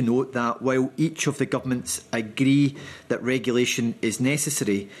important to note that while each of the governments agree that regulation is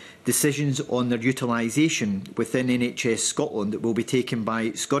necessary, decisions on their utilisation within NHS Scotland will be taken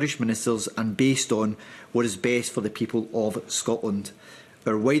by Scottish ministers and based on what is best for the people of Scotland.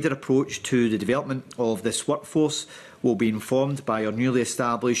 Our wider approach to the development of this workforce will be informed by our newly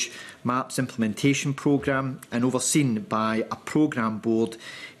established MAPS implementation programme and overseen by a programme board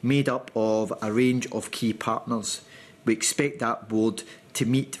made up of a range of key partners. We expect that board to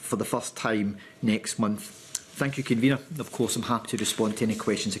meet for the first time next month. Thank you, Convener. Of course, I'm happy to respond to any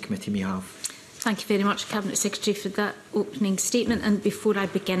questions the committee may have. Thank you very much, Cabinet Secretary, for that opening statement. And before I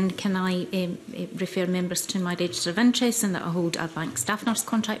begin, can I refer members to my register of interest and that I hold a bank staff nurse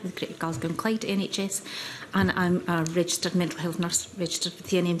contract with Greater Glasgow and Clyde NHS, and I'm a registered mental health nurse registered with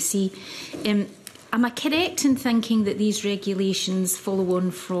the NMC. Am I correct in thinking that these regulations follow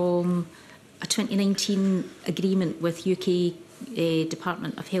on from a 2019 agreement with UK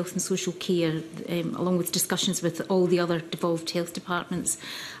Department of Health and Social Care, along with discussions with all the other devolved health departments,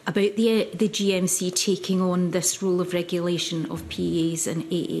 about the GMC taking on this role of regulation of PAs and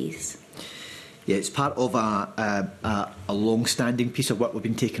AAs? Yeah, it's part of a long-standing piece of work we've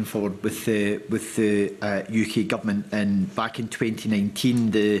been taking forward with the UK government. And back in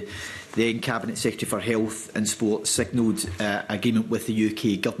 2019, the then Cabinet Secretary for Health and Sport signalled agreement with the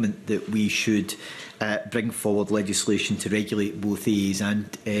UK government that we should bring forward legislation to regulate both AAs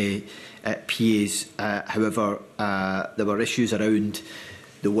and PAs. However, there were issues around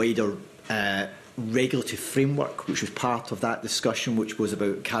the wider regulatory framework, which was part of that discussion, which was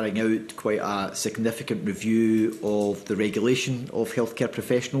about carrying out quite a significant review of the regulation of healthcare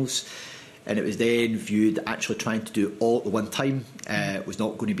professionals. And it was then viewed that actually trying to do it all at one time was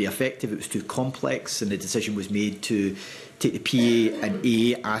not going to be effective. It was too complex, and the decision was made to take the PA and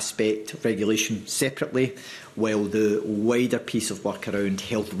AA aspect of regulation separately, while the wider piece of work around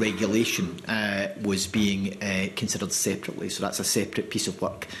health regulation was being considered separately. So that's a separate piece of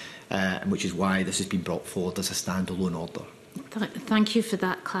work, which is why this has been brought forward as a standalone order. Thank you for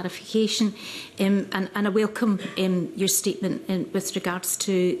that clarification, and I welcome your statement with regards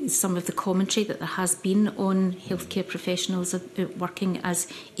to some of the commentary that there has been on healthcare professionals working as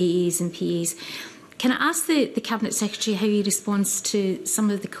AAs and PAs. Can I ask the Cabinet Secretary how he responds to some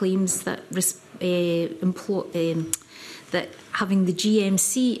of the claims that that having the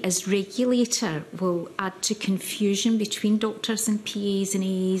GMC as regulator will add to confusion between doctors and PAs and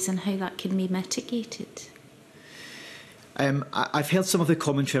AAs, and how that can be mitigated? I've heard some of the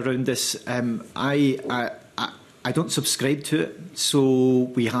commentary around this. I don't subscribe to it. So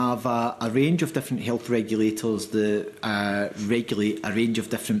we have a range of different health regulators that regulate a range of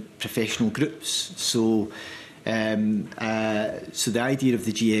different professional groups. So the idea of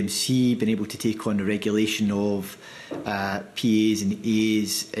the GMC being able to take on the regulation of PAs and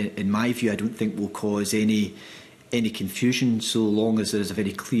AAs, in my view, I don't think will cause any confusion, so long as there is a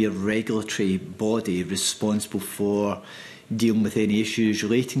very clear regulatory body responsible for dealing with any issues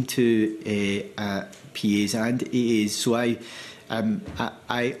relating to PAs and AAs. So I've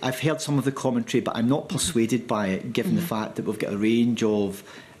heard some of the commentary, but I'm not persuaded by it, given the fact that we've got a range of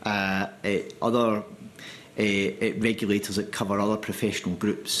other regulators that cover other professional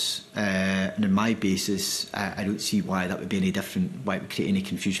groups. And on my basis, I don't see why that would be any different, why it would create any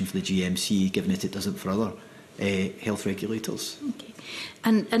confusion for the GMC, given that it doesn't for other health regulators. Okay.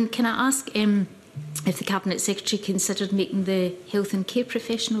 And can I ask if the Cabinet Secretary considered making the Health and Care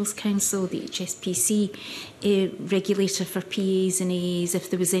Professionals Council, the HSPC, a regulator for PAs and AAs, if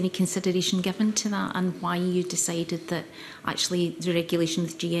there was any consideration given to that, and why you decided that actually the regulation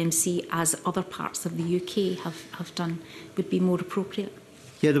with GMC, as other parts of the UK have done, would be more appropriate?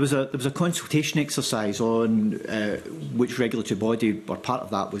 Yeah, there was a consultation exercise on which regulatory body, or part of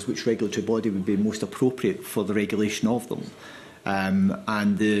that was which regulatory body would be most appropriate for the regulation of them.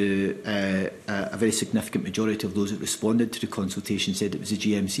 And a very significant majority of those that responded to the consultation said it was the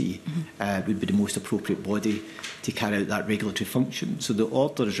GMC would be the most appropriate body to carry out that regulatory function. So the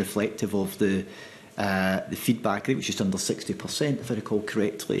order is reflective of the feedback. I think it was just under 60%, if I recall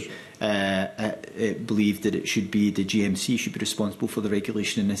correctly, believed that it should be the GMC should be responsible for the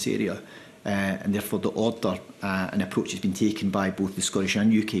regulation in this area. And therefore the order and approach has been taken by both the Scottish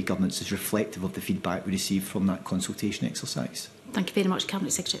and UK governments is reflective of the feedback we received from that consultation exercise. Thank you very much,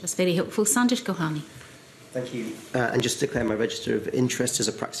 Cabinet Secretary. That's very helpful. Sandesh Gohani. Thank you. And just to declare my register of interest as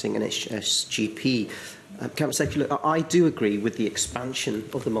a practising NHS GP. Cabinet Secretary, look, I do agree with the expansion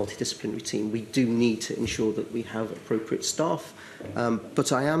of the multidisciplinary team. We do need to ensure that we have appropriate staff.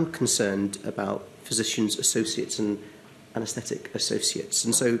 But I am concerned about physicians, associates and anaesthetic associates.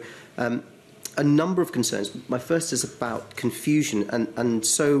 And so a number of concerns. My first is about confusion. And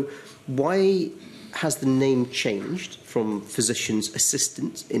so why has the name changed from physician's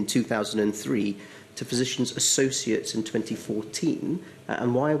assistant in 2003 to physician's associates in 2014?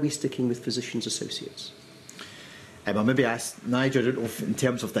 And why are we sticking with physician's associates? I'll maybe ask Nigel, I don't know if in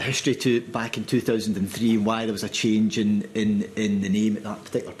terms of the history to back in 2003, why there was a change in the name at that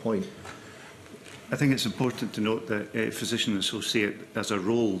particular point. I think it's important to note that physician associate as a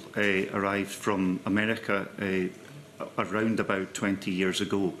role arrived from America around about 20 years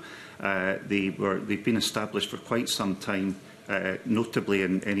ago. They've been established for quite some time, notably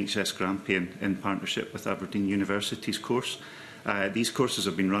in NHS Grampian in partnership with Aberdeen University's course. These courses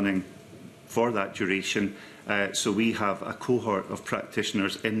have been running for that duration, so we have a cohort of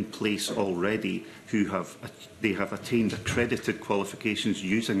practitioners in place already who have attained accredited qualifications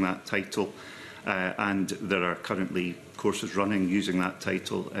using that title. And there are currently courses running using that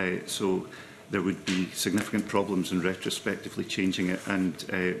title. So there would be significant problems in retrospectively changing it, and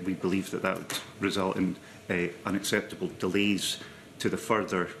we believe that that would result in unacceptable delays to the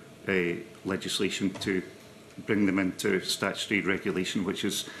further legislation to bring them into statutory regulation, which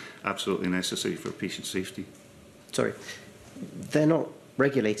is absolutely necessary for patient safety. Sorry, they're not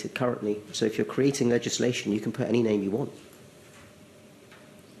regulated currently, so if you're creating legislation, you can put any name you want.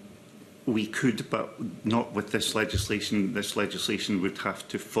 We could, but not with this legislation. This legislation would have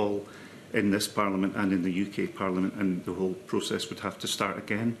to fall in this Parliament and in the UK Parliament, and the whole process would have to start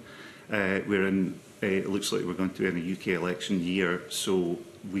again. We're in, it looks like we're going to be in a UK election year, so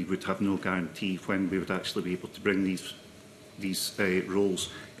we would have no guarantee when we would actually be able to bring these roles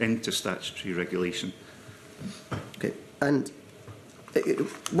into statutory regulation. Okay, and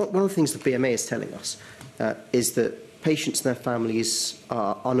one of the things the BMA is telling us is that patients and their families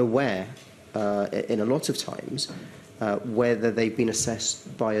are unaware in a lot of times whether they've been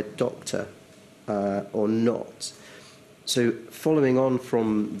assessed by a doctor or not. So following on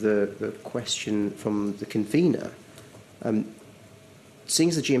from the question from the convener, seeing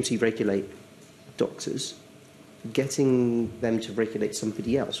as the GMC regulate doctors, getting them to regulate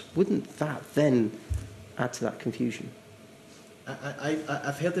somebody else, wouldn't that then add to that confusion?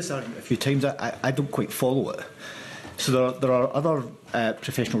 I've heard this argument a few times. I don't quite follow it. So there are other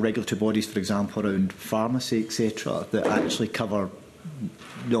professional regulatory bodies, for example, around pharmacy, etc., that actually cover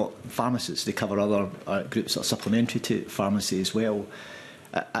not pharmacists. They cover other groups that are supplementary to pharmacy as well.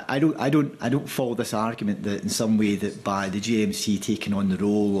 I don't follow this argument that in some way that by the GMC taking on the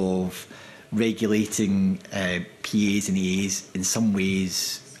role of regulating PAs and AAs in some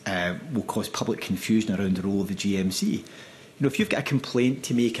ways will cause public confusion around the role of the GMC. You know, if you've got a complaint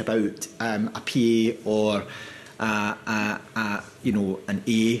to make about a PA or you know, an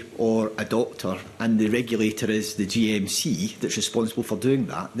A or a doctor, and the regulator is the GMC that's responsible for doing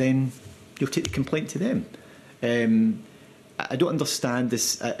that, then you'll take the complaint to them. I don't understand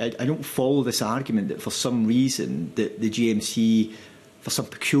this. I don't follow this argument that for some reason that the GMC, for some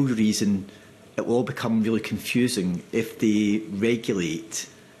peculiar reason, it will all become really confusing if they regulate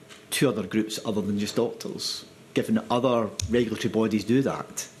two other groups other than just doctors, given that other regulatory bodies do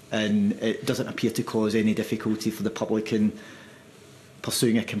that. And it doesn't appear to cause any difficulty for the public in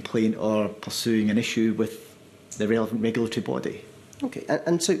pursuing a complaint or pursuing an issue with the relevant regulatory body. Okay,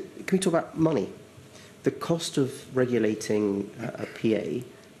 and so can we talk about money? The cost of regulating a PA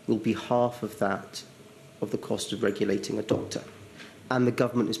will be half of that of the cost of regulating a doctor. And the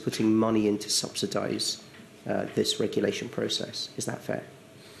government is putting money in to subsidise this regulation process. Is that fair?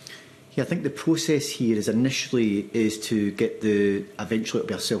 Yeah, I think the process here is initially to get eventually it'll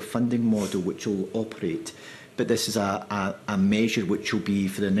be a self-funding model which will operate, but this is a measure which will be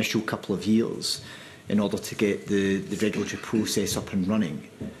for the initial couple of years in order to get the regulatory process up and running.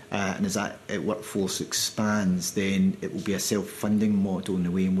 And as that workforce expands, then it will be a self-funding model in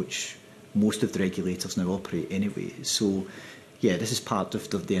the way in which most of the regulators now operate anyway. So, yeah, this is part of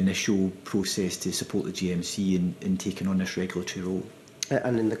the initial process to support the GMC in taking on this regulatory role.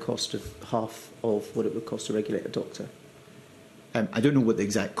 And in the cost of half of what it would cost to regulate a doctor? I don't know what the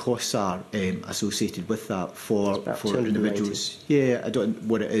exact costs are associated with that for individuals. Yeah, I don't know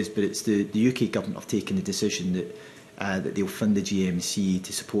what it is, but it's the UK government have taken the decision that they'll fund the GMC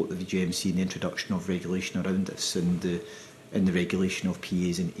to support the GMC in the introduction of regulation around this and the regulation of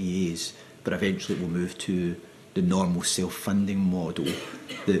PAs and AAs. But eventually it will move to the normal self-funding model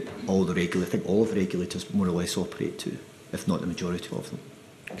that I think all of the regulators more or less operate to, if not the majority of them.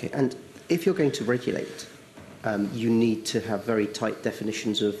 Okay, and if you're going to regulate, you need to have very tight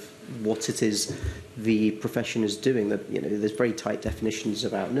definitions of what it is the profession is doing. That, you know, there's very tight definitions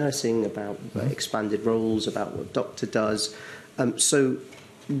about nursing, about expanded roles, about what a doctor does. So,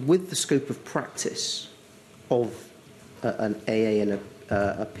 with the scope of practice of an AA and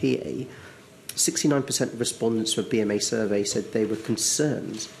a PA, 69% of respondents to a BMA survey said they were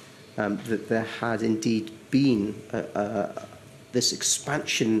concerned that there had indeed been this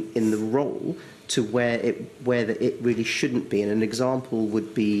expansion in the role to where it really shouldn't be. And an example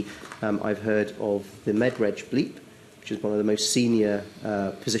would be, I've heard of the MedReg bleep, which is one of the most senior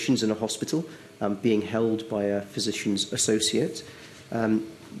positions in a hospital, being held by a physician's associate.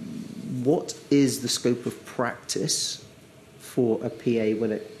 What is the scope of practice for a PA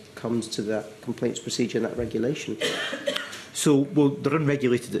when it comes to that complaints procedure and that regulation? So, well, they're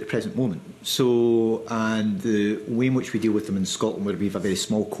unregulated at the present moment. So, and the way in which we deal with them in Scotland, where we have a very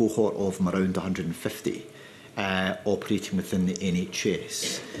small cohort of them, around 150, operating within the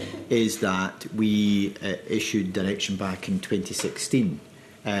NHS, is that we issued direction back in 2016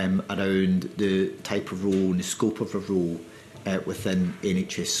 around the type of role and the scope of a role within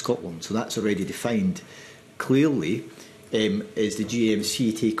NHS Scotland. So that's already defined clearly. As the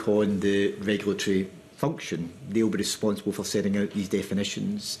GMC take on the regulatory function, they will be responsible for setting out these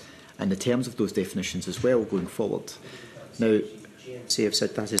definitions and the terms of those definitions as well going forward. Now, GMC have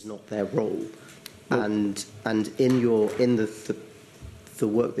said that is not their role, well, and in the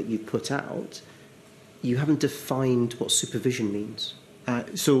work that you put out, you haven't defined what supervision means.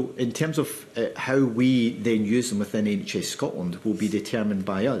 So in terms of how we then use them within NHS Scotland will be determined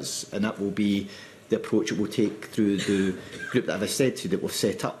by us, and that will be the approach it will take through the group that I've said to that we've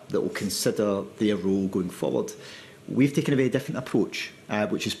set up that will consider their role going forward. We've taken a very different approach,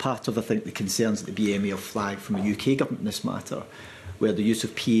 which is part of, I think, the concerns that the BMA have flagged from the UK government in this matter, where the use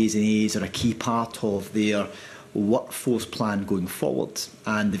of PAs and As are a key part of their workforce plan going forward,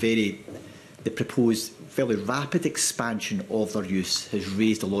 and the proposed fairly rapid expansion of their use has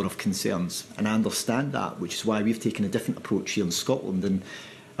raised a lot of concerns, and I understand that, which is why we've taken a different approach here in Scotland. And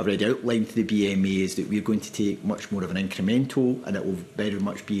I've already outlined to the BMA is that we're going to take much more of an incremental, and it will very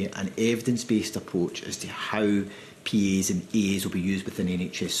much be an evidence-based approach as to how PAs and As will be used within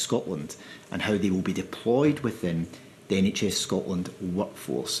NHS Scotland and how they will be deployed within the NHS Scotland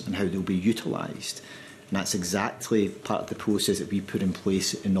workforce and how they'll be utilised. And that's exactly part of the process that we put in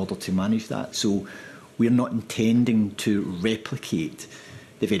place in order to manage that. So we're not intending to replicate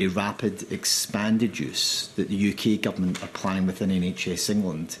the very rapid expanded use that the UK government are planning within NHS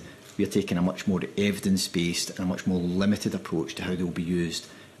England. We are taking a much more evidence-based and a much more limited approach to how they will be used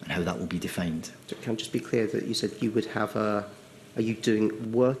and how that will be defined. So can I just be clear that you said you would have are you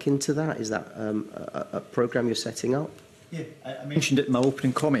doing work into that? Is that a programme you're setting up? Yeah, I mentioned it in my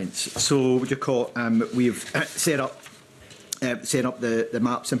opening comments. So what you call we've set up the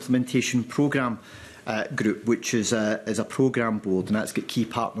MAPS implementation programme group, which is a programme board, and that's got key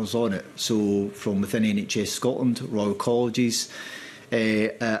partners on it. So from within NHS Scotland, Royal Colleges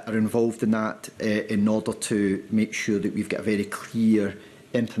are involved in that in order to make sure that we've got a very clear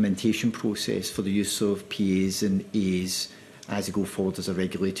implementation process for the use of PAs and As as they go forward as a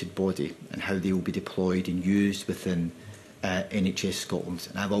regulated body and how they will be deployed and used within NHS Scotland.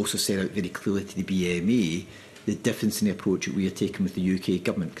 And I've also set out very clearly to the BMA the difference in the approach that we are taking with the UK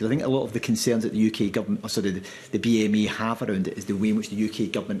government. Because I think a lot of the concerns that the UK government, or sorry, the BMA have around it is the way in which the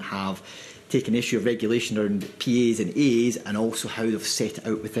UK government have taken issue of regulation around PAs and As, and also how they've set it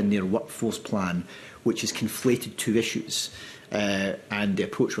out within their workforce plan, which has conflated two issues. And the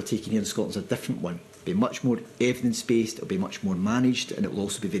approach we're taking here in Scotland is a different one. It'll be much more evidence-based, it'll be much more managed, and it will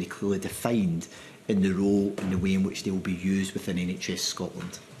also be very clearly defined in the role and the way in which they will be used within NHS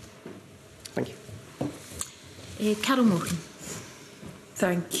Scotland. Thank you. Carol Morgan.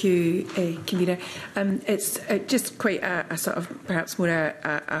 Thank you, Convener. It's just quite a sort of, perhaps more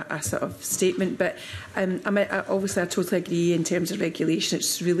a sort of statement, but obviously I totally agree in terms of regulation.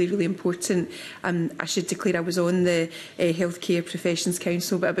 It's really, really important. I should declare I was on the Healthcare Professions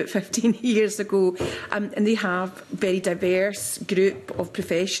Council about 15 years ago, and they have a very diverse group of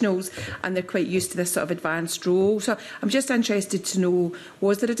professionals, and they're quite used to this sort of advanced role. So I'm just interested to know,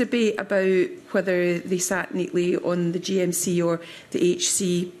 was there a debate about whether they sat neatly on the GMC or the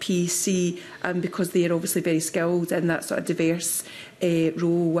HCPC, because they are obviously very skilled in that sort of diverse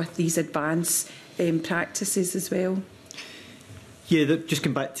role with these advanced practices as well? Yeah, just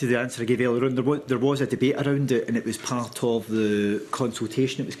come back to the answer I gave earlier on. There was a debate around it, and it was part of the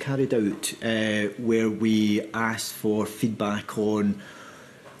consultation that was carried out, where we asked for feedback on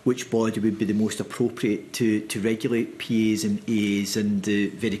which body would be the most appropriate to regulate PAs and As, and the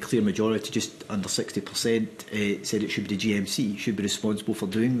very clear majority, just under 60%, said it should be the GMC, should be responsible for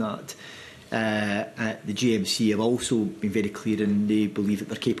doing that. The GMC have also been very clear, and they believe that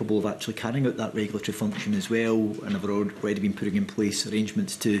they're capable of actually carrying out that regulatory function as well, and have already been putting in place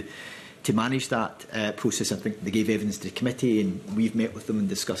arrangements to manage that process. I think they gave evidence to the committee, and we've met with them and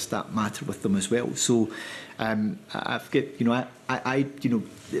discussed that matter with them as well. So I've got, I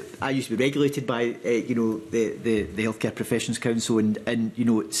used to be regulated by the Healthcare Professions Council, and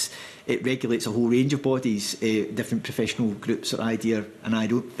it regulates a whole range of bodies, different professional groups or idea, and I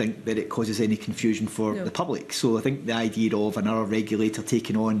don't think that it causes any confusion for the public. So I think the idea of another regulator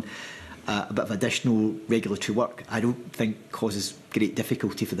taking on a bit of additional regulatory work, I don't think causes great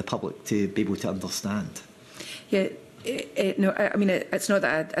difficulty for the public to be able to understand. Yeah. No, I mean, it's not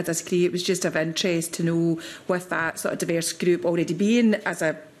that I disagree. It was just of interest to know, with that sort of diverse group already being as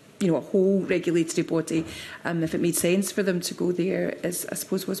a whole regulatory body, if it made sense for them to go there. I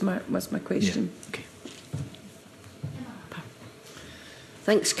suppose was my question. Yeah. Okay.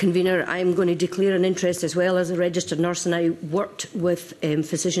 Thanks, Convener. I'm going to declare an interest as well as a registered nurse, and I worked with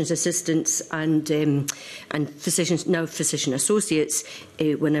physician's assistants and physicians, now physician associates,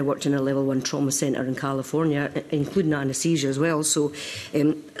 when I worked in a level 1 trauma centre in California, including anaesthesia as well. So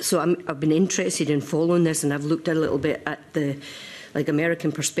I've been interested in following this, and I've looked a little bit at the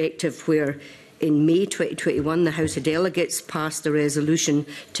American perspective, where in May 2021 the House of Delegates passed a resolution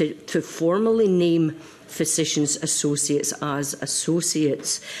to formally name physicians associates as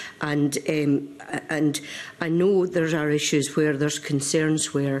associates, and I know there are issues where there's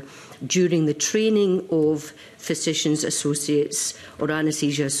concerns where during the training of physicians associates or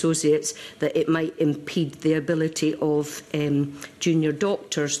anaesthesia associates that it might impede the ability of junior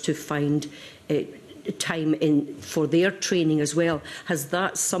doctors to find time in for their training as well. Has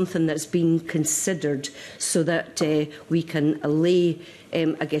that something that's been considered so that we can allay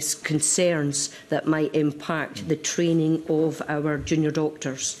I guess, concerns that might impact the training of our junior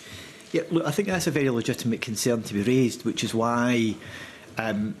doctors? Yeah, look, I think that's a very legitimate concern to be raised, which is why,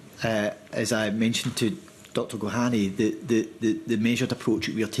 as I mentioned to Dr Gohani, the measured approach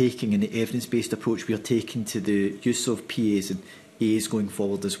that we are taking and the evidence-based approach we are taking to the use of PAs and AAs going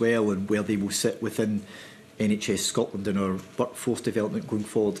forward as well, and where they will sit within NHS Scotland and our workforce development going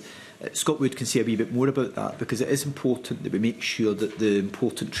forward. Scott Wood can say a wee bit more about that, because it is important that we make sure that the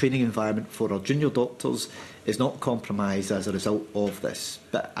important training environment for our junior doctors is not compromised as a result of this.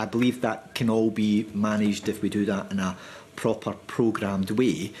 But I believe that can all be managed if we do that in a proper programmed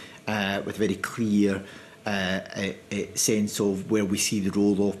way, with a very clear sense of where we see the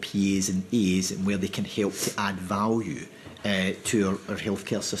role of PAs and As and where they can help to add value to our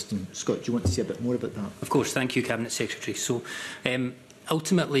healthcare system. Scott, do you want to say a bit more about that? Of course, thank you, Cabinet Secretary. So,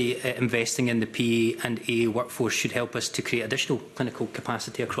 ultimately, investing in the PA and AA workforce should help us to create additional clinical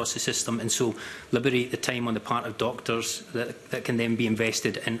capacity across the system, and so liberate the time on the part of doctors that can then be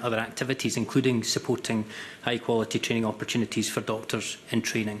invested in other activities, including supporting high-quality training opportunities for doctors in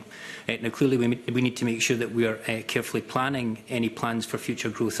training. Now, clearly, we need to make sure that we are carefully planning any plans for future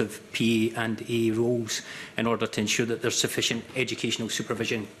growth of PA and AA roles in order to ensure that there's sufficient educational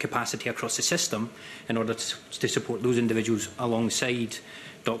supervision capacity across the system in order to support those individuals alongside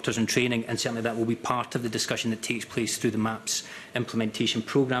doctors in training, and certainly that will be part of the discussion that takes place through the MAPS implementation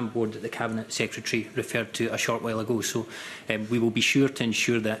programme board that the Cabinet Secretary referred to a short while ago. So we will be sure to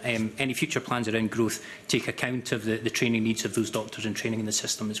ensure that any future plans around growth take account of the training needs of those doctors in training in the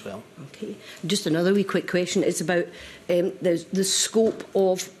system as well. Okay. Just another wee quick question. It's about the scope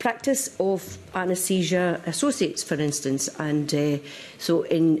of practice of anaesthesia associates, for instance. And so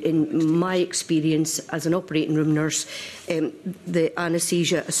in my experience as an operating room nurse, the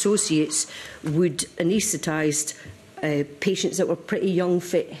anaesthesia associates would anaesthetise patients that were pretty young,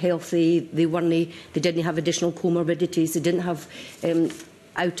 fit, healthy. They didn't have additional comorbidities. They didn't have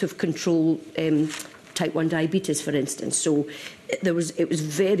out of control type 1 diabetes, for instance. So it was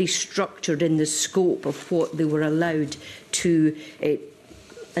very structured in the scope of what they were allowed to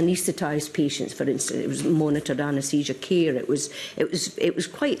anaesthetise patients, for instance. It was monitored anaesthesia care. It was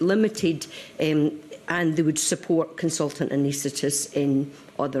quite limited, and they would support consultant anaesthetists in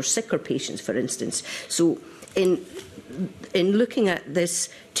other sicker patients, for instance. So in looking at this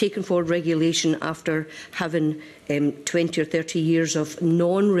taken forward regulation after having 20 or 30 years of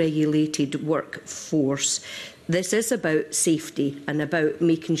non-regulated workforce, this is about safety and about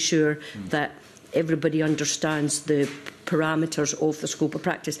making sure that everybody understands the parameters of the scope of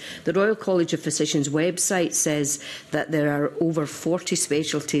practice. The Royal College of Physicians website says that there are over 40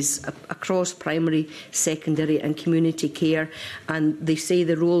 specialties across primary, secondary and community care, and they say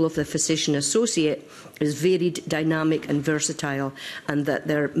the role of the physician associate is varied, dynamic and versatile, and that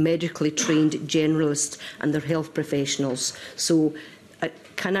they're medically trained generalists and they're health professionals. So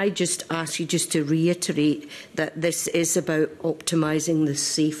can I just ask you just to reiterate that this is about optimising the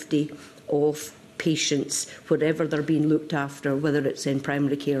safety of patients wherever they're being looked after, whether it's in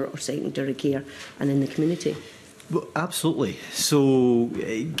primary care or secondary care and in the community? Well, absolutely. So,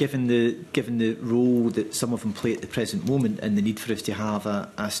 given the role that some of them play at the present moment, and the need for us to have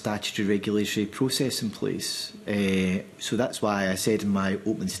a statutory regulatory process in place, so that's why I said in my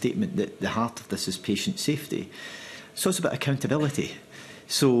opening statement that the heart of this is patient safety. So it's about accountability.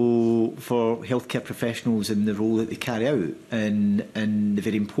 So for healthcare professionals in the role that they carry out, and the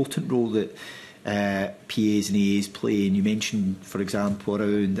very important role that PAs and AAs play, and you mentioned, for example,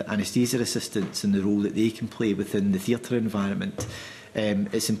 around anaesthesia assistants and the role that they can play within the theatre environment.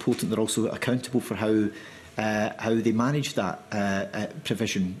 It's important they're also accountable for how how they manage that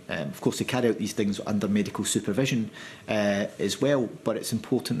provision. Of course, they carry out these things under medical supervision as well, but it's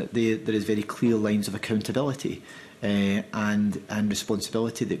important that there is very clear lines of accountability and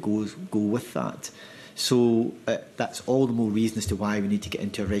responsibility that go with that. So that's all the more reason as to why we need to get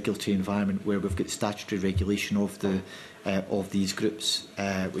into a regulatory environment where we've got statutory regulation of these groups,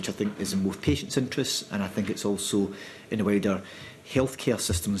 which I think is in both patients' interests, and I think it's also in a wider healthcare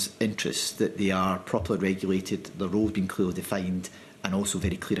system's interests that they are properly regulated, their roles being clearly defined, and also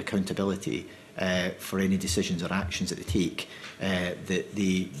very clear accountability for any decisions or actions that they take that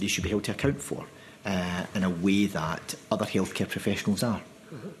they should be held to account for in a way that other healthcare professionals are.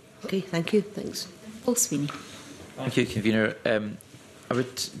 Okay, thank you. Thanks. Paul Sweeney. Thank you, Convener. I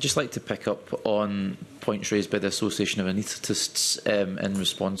would just like to pick up on points raised by the Association of Anaesthetists in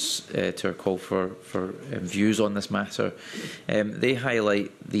response to our call for views on this matter. They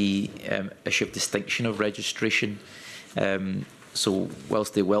highlight the issue of distinction of registration. So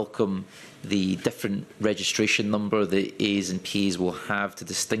whilst they welcome the different registration number the A's and P's will have to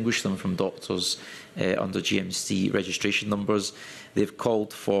distinguish them from doctors under GMC registration numbers, they've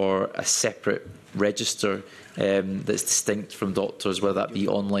called for a separate register that's distinct from doctors, whether that be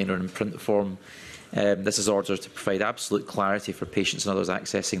online or in print form. This is ordered to provide absolute clarity for patients and others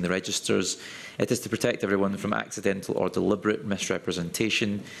accessing the registers. It is to protect everyone from accidental or deliberate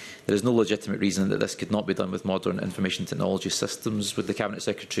misrepresentation. There is no legitimate reason that this could not be done with modern information technology systems. Would the Cabinet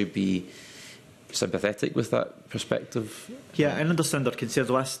Secretary be sympathetic with that perspective? Yeah, I understand our concerns.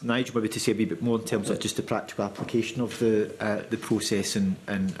 I'll ask Nigel maybe to say a wee bit more in terms of just the practical application of the process and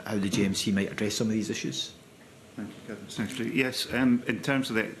how the GMC might address some of these issues. Thank you, Cabinet Secretary. Yes, in terms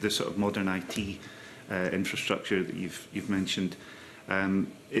of the sort of modern IT infrastructure that you've mentioned,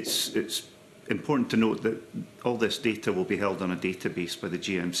 it's important to note that all this data will be held on a database by the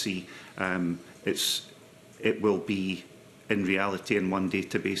GMC. It will be in reality in one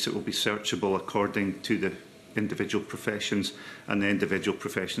database. It will be searchable according to the individual professions, and the individual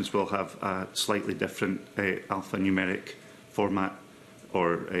professions will have a slightly different alphanumeric format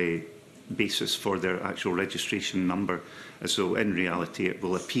or a basis for their actual registration number. So in reality it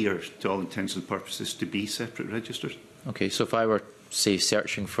will appear to all intents and purposes to be separate registers. Okay, so if I were, say,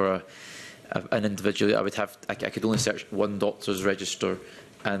 searching for an individual, I could only search one doctor's register,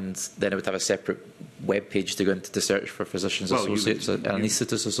 and then I would have a separate web page to go into to search for physicians associates and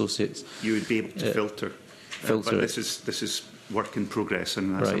anaesthetist associates. You would be able to filter. But this is work in progress,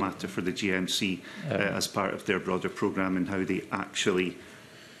 and that's a matter for the GMC as part of their broader programme and how they actually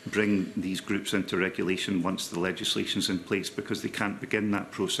bring these groups into regulation once the legislation is in place, because they can't begin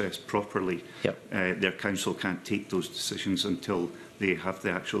that process properly. Their council can't take those decisions until they have the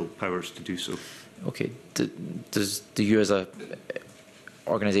actual powers to do so. Okay. Do you as a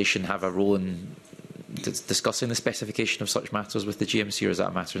organisation have a role in discussing the specification of such matters with the GMC, or is that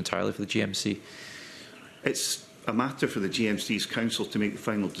a matter entirely for the GMC? It's a matter for the GMC's council to make the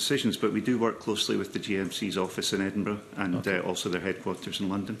final decisions, but we do work closely with the GMC's office in Edinburgh and also their headquarters in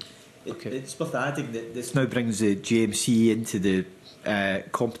London. It's worth adding that this now brings the GMC into the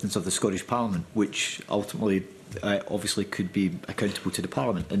competence of the Scottish Parliament, which ultimately obviously could be accountable to the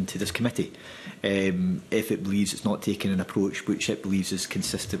Parliament and to this committee if it believes it's not taking an approach which it believes is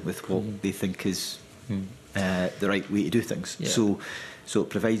consistent with what they think is the right way to do things. So it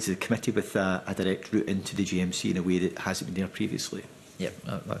provides the committee with a direct route into the GMC in a way that hasn't been there previously.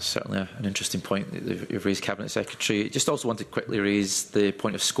 That's certainly an interesting point that you've raised, Cabinet Secretary. Just also want to quickly raise the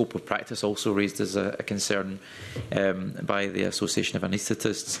point of scope of practice, also raised as a concern by the Association of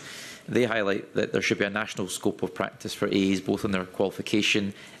Anaesthetists. They highlight that there should be a national scope of practice for A's, both in their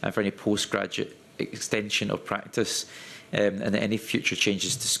qualification and for any postgraduate extension of practice, and that any future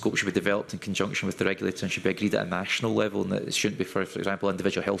changes to scope should be developed in conjunction with the regulator and should be agreed at a national level, and that it shouldn't be for example,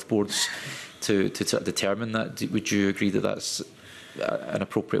 individual health boards to determine that. Would you agree that that's an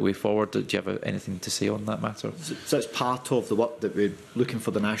appropriate way forward? Do you have anything to say on that matter? So it's part of the work that we're looking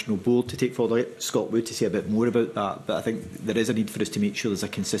for the National Board to take forward. Scott Wood to say a bit more about that, but I think there is a need for us to make sure there's a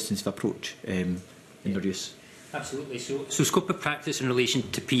consistency of approach in their use. Absolutely. So scope of practice in relation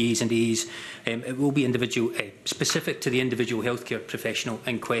to PAs and A's, it will be individual, specific to the individual healthcare professional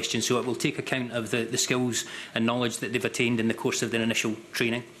in question. So it will take account of the skills and knowledge that they've attained in the course of their initial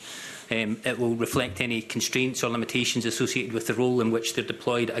training. It will reflect any constraints or limitations associated with the role in which they're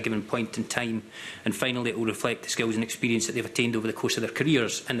deployed at a given point in time. And finally, it will reflect the skills and experience that they've attained over the course of their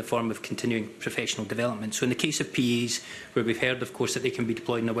careers in the form of continuing professional development. So in the case of PAs, where we've heard, of course, that they can be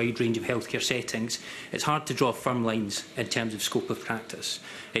deployed in a wide range of healthcare settings, it's hard to draw firm lines in terms of scope of practice.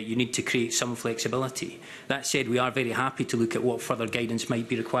 You need to create some flexibility. That said, we are very happy to look at what further guidance might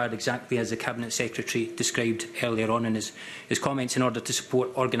be required, exactly as the Cabinet Secretary described earlier on in his comments, in order to support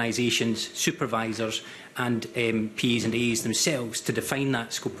organisations, supervisors and PAs and AAs themselves to define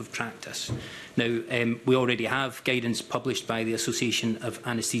that scope of practice. Now, we already have guidance published by the Association of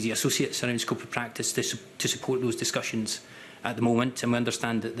Anaesthesia Associates around scope of practice to support those discussions at the moment, and we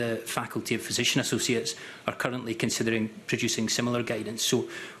understand that the Faculty of Physician Associates are currently considering producing similar guidance. So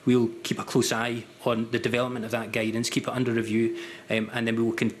we'll keep a close eye on the development of that guidance, keep it under review, and then we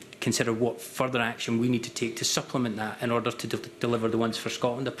will consider what further action we need to take to supplement that in order to deliver the Once for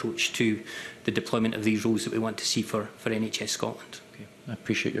Scotland approach to the deployment of these roles that we want to see for NHS Scotland. Okay. I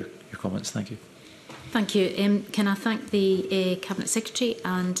appreciate your comments. Thank you. Thank you. Can I thank the Cabinet Secretary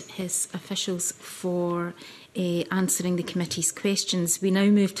and his officials for answering the committee's questions. We now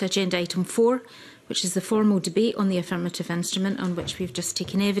move to agenda item 4, which is the formal debate on the affirmative instrument on which we've just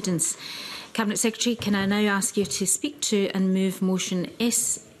taken evidence. Cabinet Secretary, can I now ask you to speak to and move motion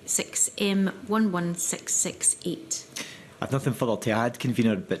S6M 11668? I've nothing further to add,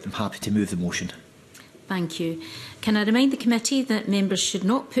 Convener, but I'm happy to move the motion. Thank you. Can I remind the committee that members should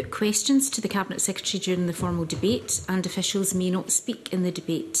not put questions to the Cabinet Secretary during the formal debate, and officials may not speak in the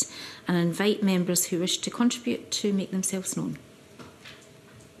debate, and invite members who wish to contribute to make themselves known.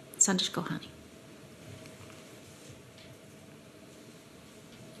 Sandesh Gohani.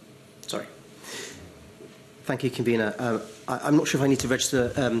 Sorry. Thank you, Convener. I'm not sure if I need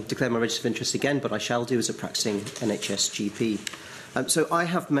to declare my register of interest again, but I shall do as a practising NHS GP. So I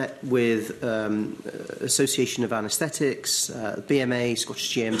have met with Association of Anaesthetics, BMA,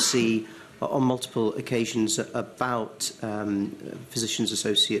 Scottish GMC on multiple occasions about physicians'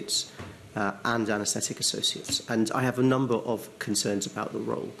 associates and anaesthetic associates. And I have a number of concerns about the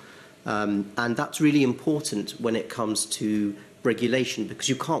role. And that's really important when it comes to regulation, because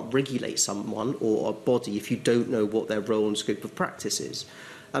you can't regulate someone or a body if you don't know what their role and scope of practice is.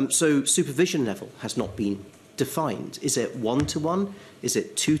 So supervision level has not been defined. Is it 1-to-1? Is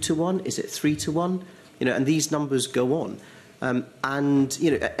it 2-to-1? Is it 3-to-1? And these numbers go on.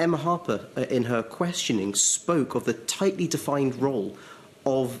 Emma Harper, in her questioning, spoke of the tightly defined role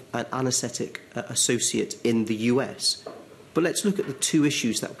of an anaesthetic associate in the US. But let's look at the two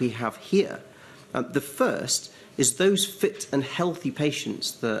issues that we have here. The first is those fit and healthy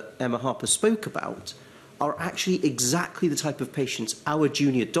patients that Emma Harper spoke about are actually exactly the type of patients our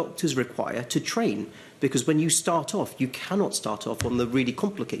junior doctors require to train. Because when you start off, you cannot start off on the really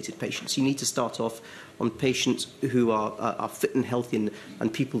complicated patients. You need to start off on patients who are fit and healthy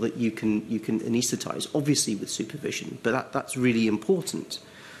and people that you can anaesthetise, obviously with supervision. But that's really important.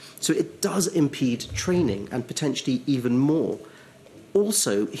 So it does impede training and potentially even more.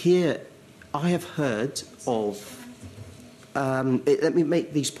 Also, here I have heard of... let me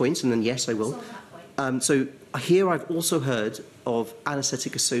make these points and then yes, I will. So here I've also heard of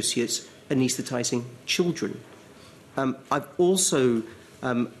anaesthetic associates anaesthetising children. I'm also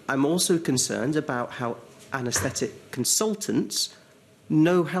concerned about how anaesthetic consultants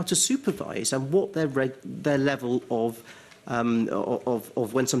know how to supervise and what their level of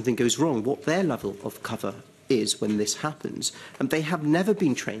when something goes wrong, what their level of cover is when this happens. And they have never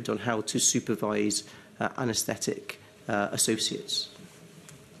been trained on how to supervise anaesthetic associates.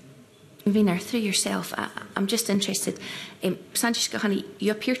 Convener, through yourself, I'm just interested. Sandesh Gohani,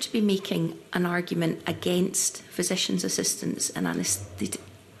 you appear to be making an argument against physicians' assistants and anaesthetic,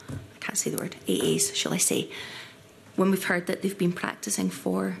 I can't say the word, AAs, shall I say, when we've heard that they've been practising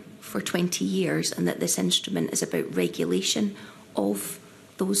for 20 years and that this instrument is about regulation of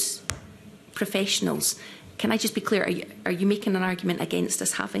those professionals. Can I just be clear, are you making an argument against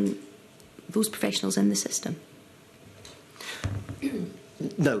us having those professionals in the system?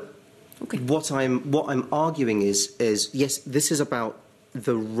 No. Okay. What I'm arguing is yes, this is about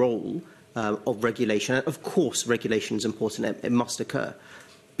the role of regulation. Of course, regulation is important; it must occur.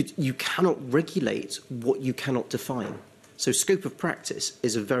 But you cannot regulate what you cannot define. So, scope of practice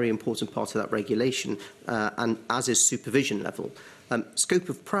is a very important part of that regulation, and as is supervision level. Scope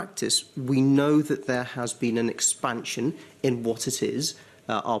of practice, we know that there has been an expansion in what it is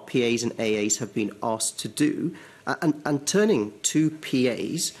our PAs and AAs have been asked to do, and turning to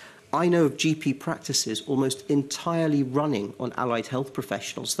PAs. I know of GP practices almost entirely running on allied health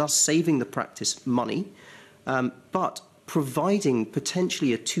professionals, thus saving the practice money. But providing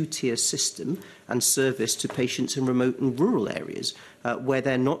potentially a two-tier system and service to patients in remote and rural areas where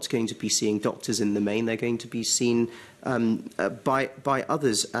they're not going to be seeing doctors in the main, they're going to be seen by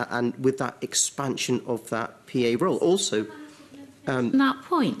others, and with that expansion of that PA role. Also, that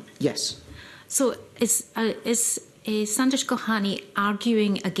point. Yes. So is Sandesh Gohani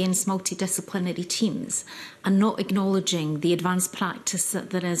arguing against multidisciplinary teams and not acknowledging the advanced practice that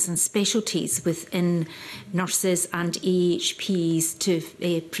there is in specialties within nurses and AHPs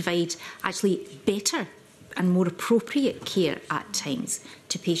to provide actually better and more appropriate care at times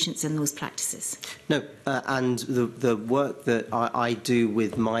to patients in those practices? No, and the work that I do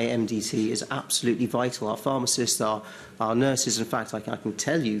with my MDT is absolutely vital. Our pharmacists, our nurses, in fact, I can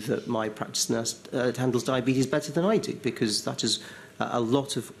tell you that my practice nurse handles diabetes better than I do, because that is a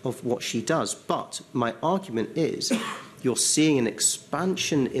lot of what she does. But my argument is you're seeing an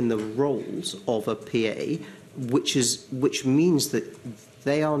expansion in the roles of a PA, which means that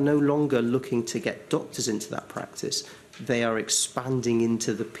they are no longer looking to get doctors into that practice. They are expanding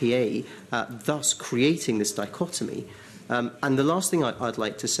into the PA, thus creating this dichotomy. And the last thing I'd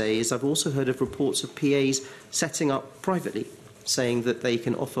like to say is I've also heard of reports of PAs setting up privately, saying that they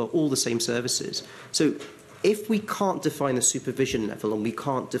can offer all the same services. So if we can't define the supervision level and we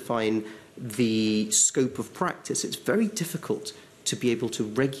can't define the scope of practice, it's very difficult to be able to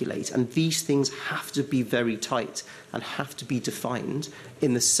regulate, and these things have to be very tight and have to be defined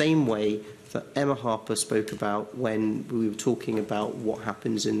in the same way that Emma Harper spoke about when we were talking about what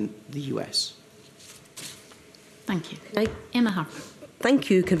happens in the US. Thank you. Emma Harper. Thank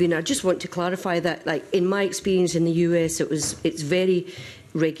you, Convener. I just want to clarify that, like, in my experience in the US, it's very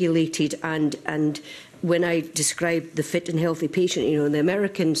regulated, and when I described the fit and healthy patient, you know, the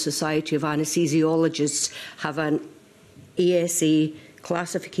American Society of Anesthesiologists have an ASA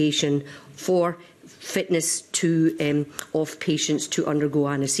classification for fitness of patients to undergo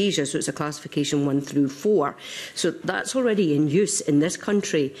anaesthesia. So it's a classification 1 through 4. So that's already in use in this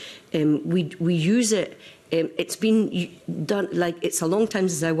country. We use it. It's been done, like, it's a long time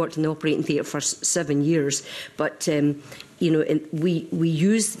since I worked in the operating theatre for 7 years, but you know, we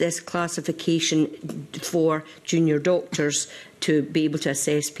use this classification for junior doctors to be able to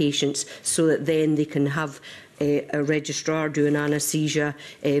assess patients, so that then they can have a registrar do an anaesthesia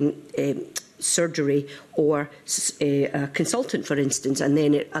surgery, or a consultant, for instance, and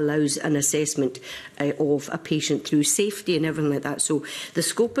then it allows an assessment of a patient through safety and everything like that. So the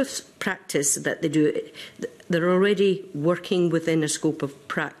scope of practice that they do, they're already working within a scope of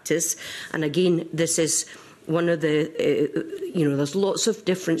practice. And again, this is one of the, you know, there's lots of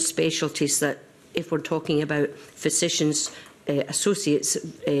different specialties that, if we're talking about physicians, associates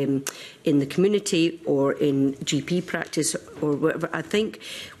in the community or in GP practice or whatever, I think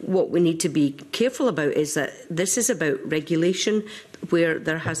what we need to be careful about is that this is about regulation where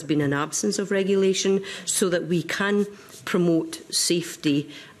there has been an absence of regulation, so that we can promote safety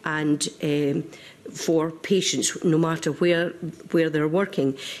and for patients, no matter where they're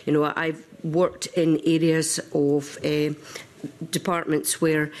working. You know, I've worked in areas of departments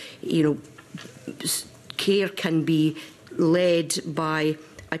where, you know, care can be led by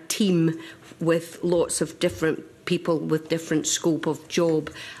a team with lots of different people with different scope of job,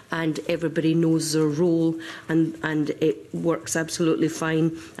 and everybody knows their role, and it works absolutely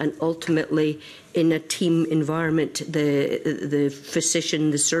fine. And ultimately, in a team environment, the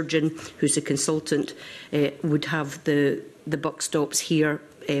physician, the surgeon, who's a consultant, would have the buck stops here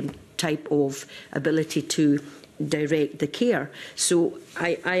type of ability to direct the care. So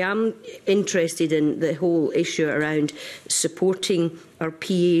I am interested in the whole issue around supporting our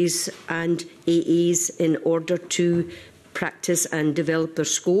PAs and AAs in order to practice and develop their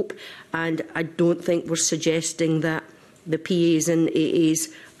scope, and I don't think we're suggesting that the PAs and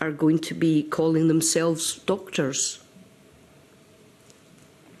AAs are going to be calling themselves doctors.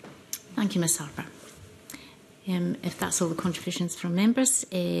 Thank you, Ms Harper. If that's all the contributions from members,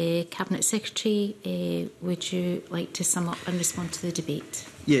 Cabinet Secretary, would you like to sum up and respond to the debate?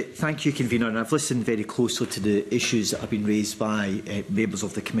 Yeah, thank you, Convener. And I've listened very closely to the issues that have been raised by members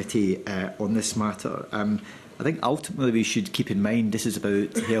of the committee on this matter. I think ultimately we should keep in mind this is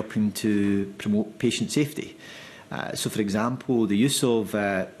about helping to promote patient safety. So, for example, the use of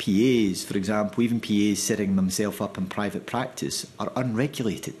PAs, for example, even PAs setting themselves up in private practice, are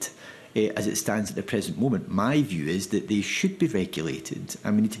unregulated. As it stands at the present moment. My view is that they should be regulated,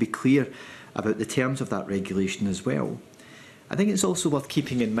 and we need to be clear about the terms of that regulation as well. I think it's also worth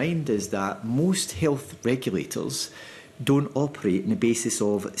keeping in mind is that most health regulators don't operate on the basis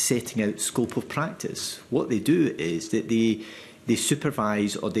of setting out scope of practice. What they do is that they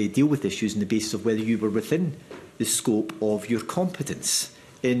supervise or they deal with issues on the basis of whether you were within the scope of your competence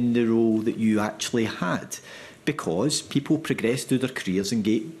in the role that you actually had. Because people progress through their careers and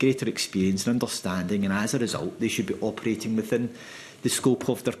get greater experience and understanding, and as a result, they should be operating within the scope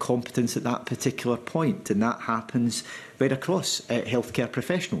of their competence at that particular point. And that happens right across healthcare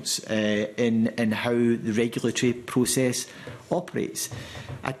professionals in how the regulatory process operates.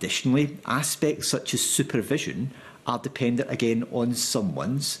 Additionally, aspects such as supervision are dependent again on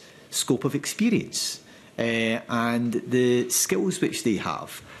someone's scope of experience and the skills which they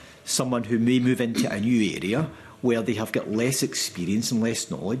have. Someone who may move into a new area where they have got less experience and less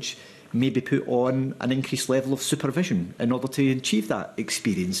knowledge may be put on an increased level of supervision in order to achieve that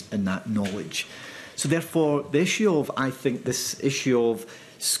experience and that knowledge. So therefore, the issue of, I think, this issue of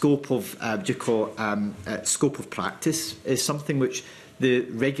scope of scope of practice is something which the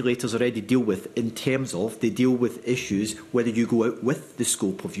regulators already deal with in terms of they deal with issues whether you go out with the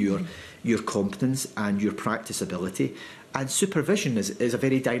scope of your competence and your practice ability. And supervision is a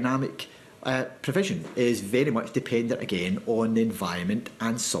very dynamic provision, is very much dependent again on the environment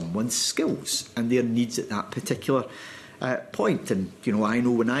and someone's skills and their needs at that particular point. And you know, I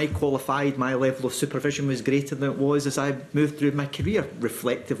know when I qualified, my level of supervision was greater than it was as I moved through my career,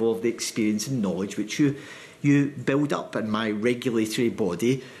 reflective of the experience and knowledge which you build up, and my regulatory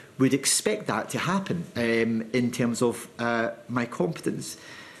body would expect that to happen in terms of my competence.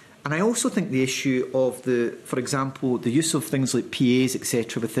 And I also think the issue of for example, the use of things like PAs,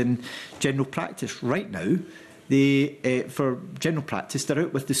 etc., within general practice right now, for general practice, they're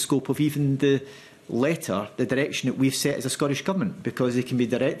out with the scope of even the direction that we've set as a Scottish Government, because they can be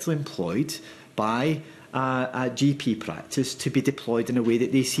directly employed by a GP practice to be deployed in a way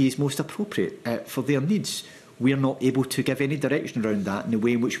that they see is most appropriate for their needs. We are not able to give any direction around that in the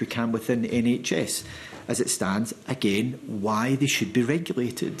way in which we can within the NHS. As it stands, again, why they should be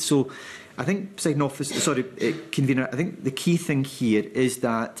regulated. So I think, Convener, I think the key thing here is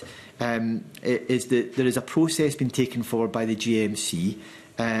that there is a process being taken forward by the GMC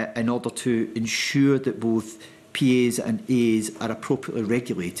in order to ensure that both PAs and As are appropriately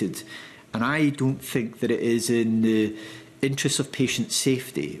regulated. And I don't think that it is in the interests of patient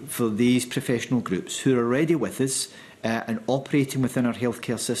safety for these professional groups who are already with us and operating within our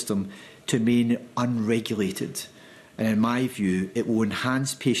healthcare system to remain unregulated. And in my view, it will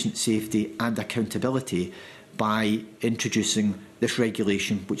enhance patient safety and accountability by introducing this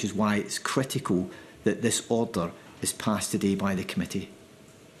regulation, which is why it's critical that this order is passed today by the committee.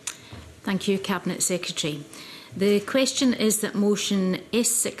 Thank you, Cabinet Secretary. The question is that motion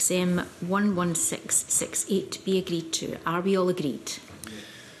S6M 11668 be agreed to. Are we all agreed?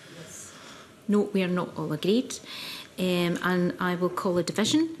 Yes. No, we are not all agreed. And I will call a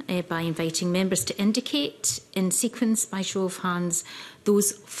division by inviting members to indicate in sequence by show of hands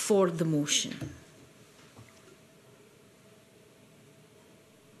those for the motion.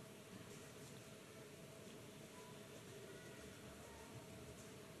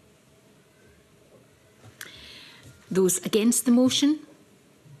 Those against the motion?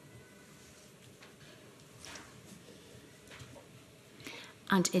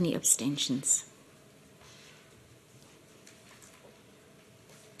 And any abstentions?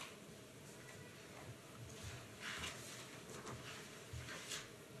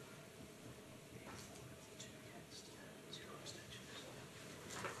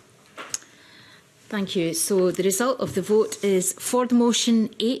 Thank you. So the result of the vote is for the motion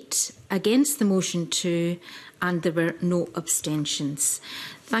 8, against the motion 2, and there were no abstentions.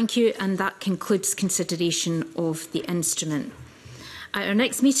 Thank you, and that concludes consideration of the instrument. At our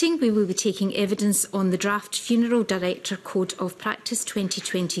next meeting, we will be taking evidence on the draft Funeral Director Code of Practice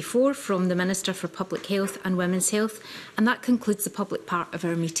 2024 from the Minister for Public Health and Women's Health, and that concludes the public part of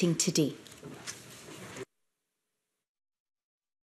our meeting today.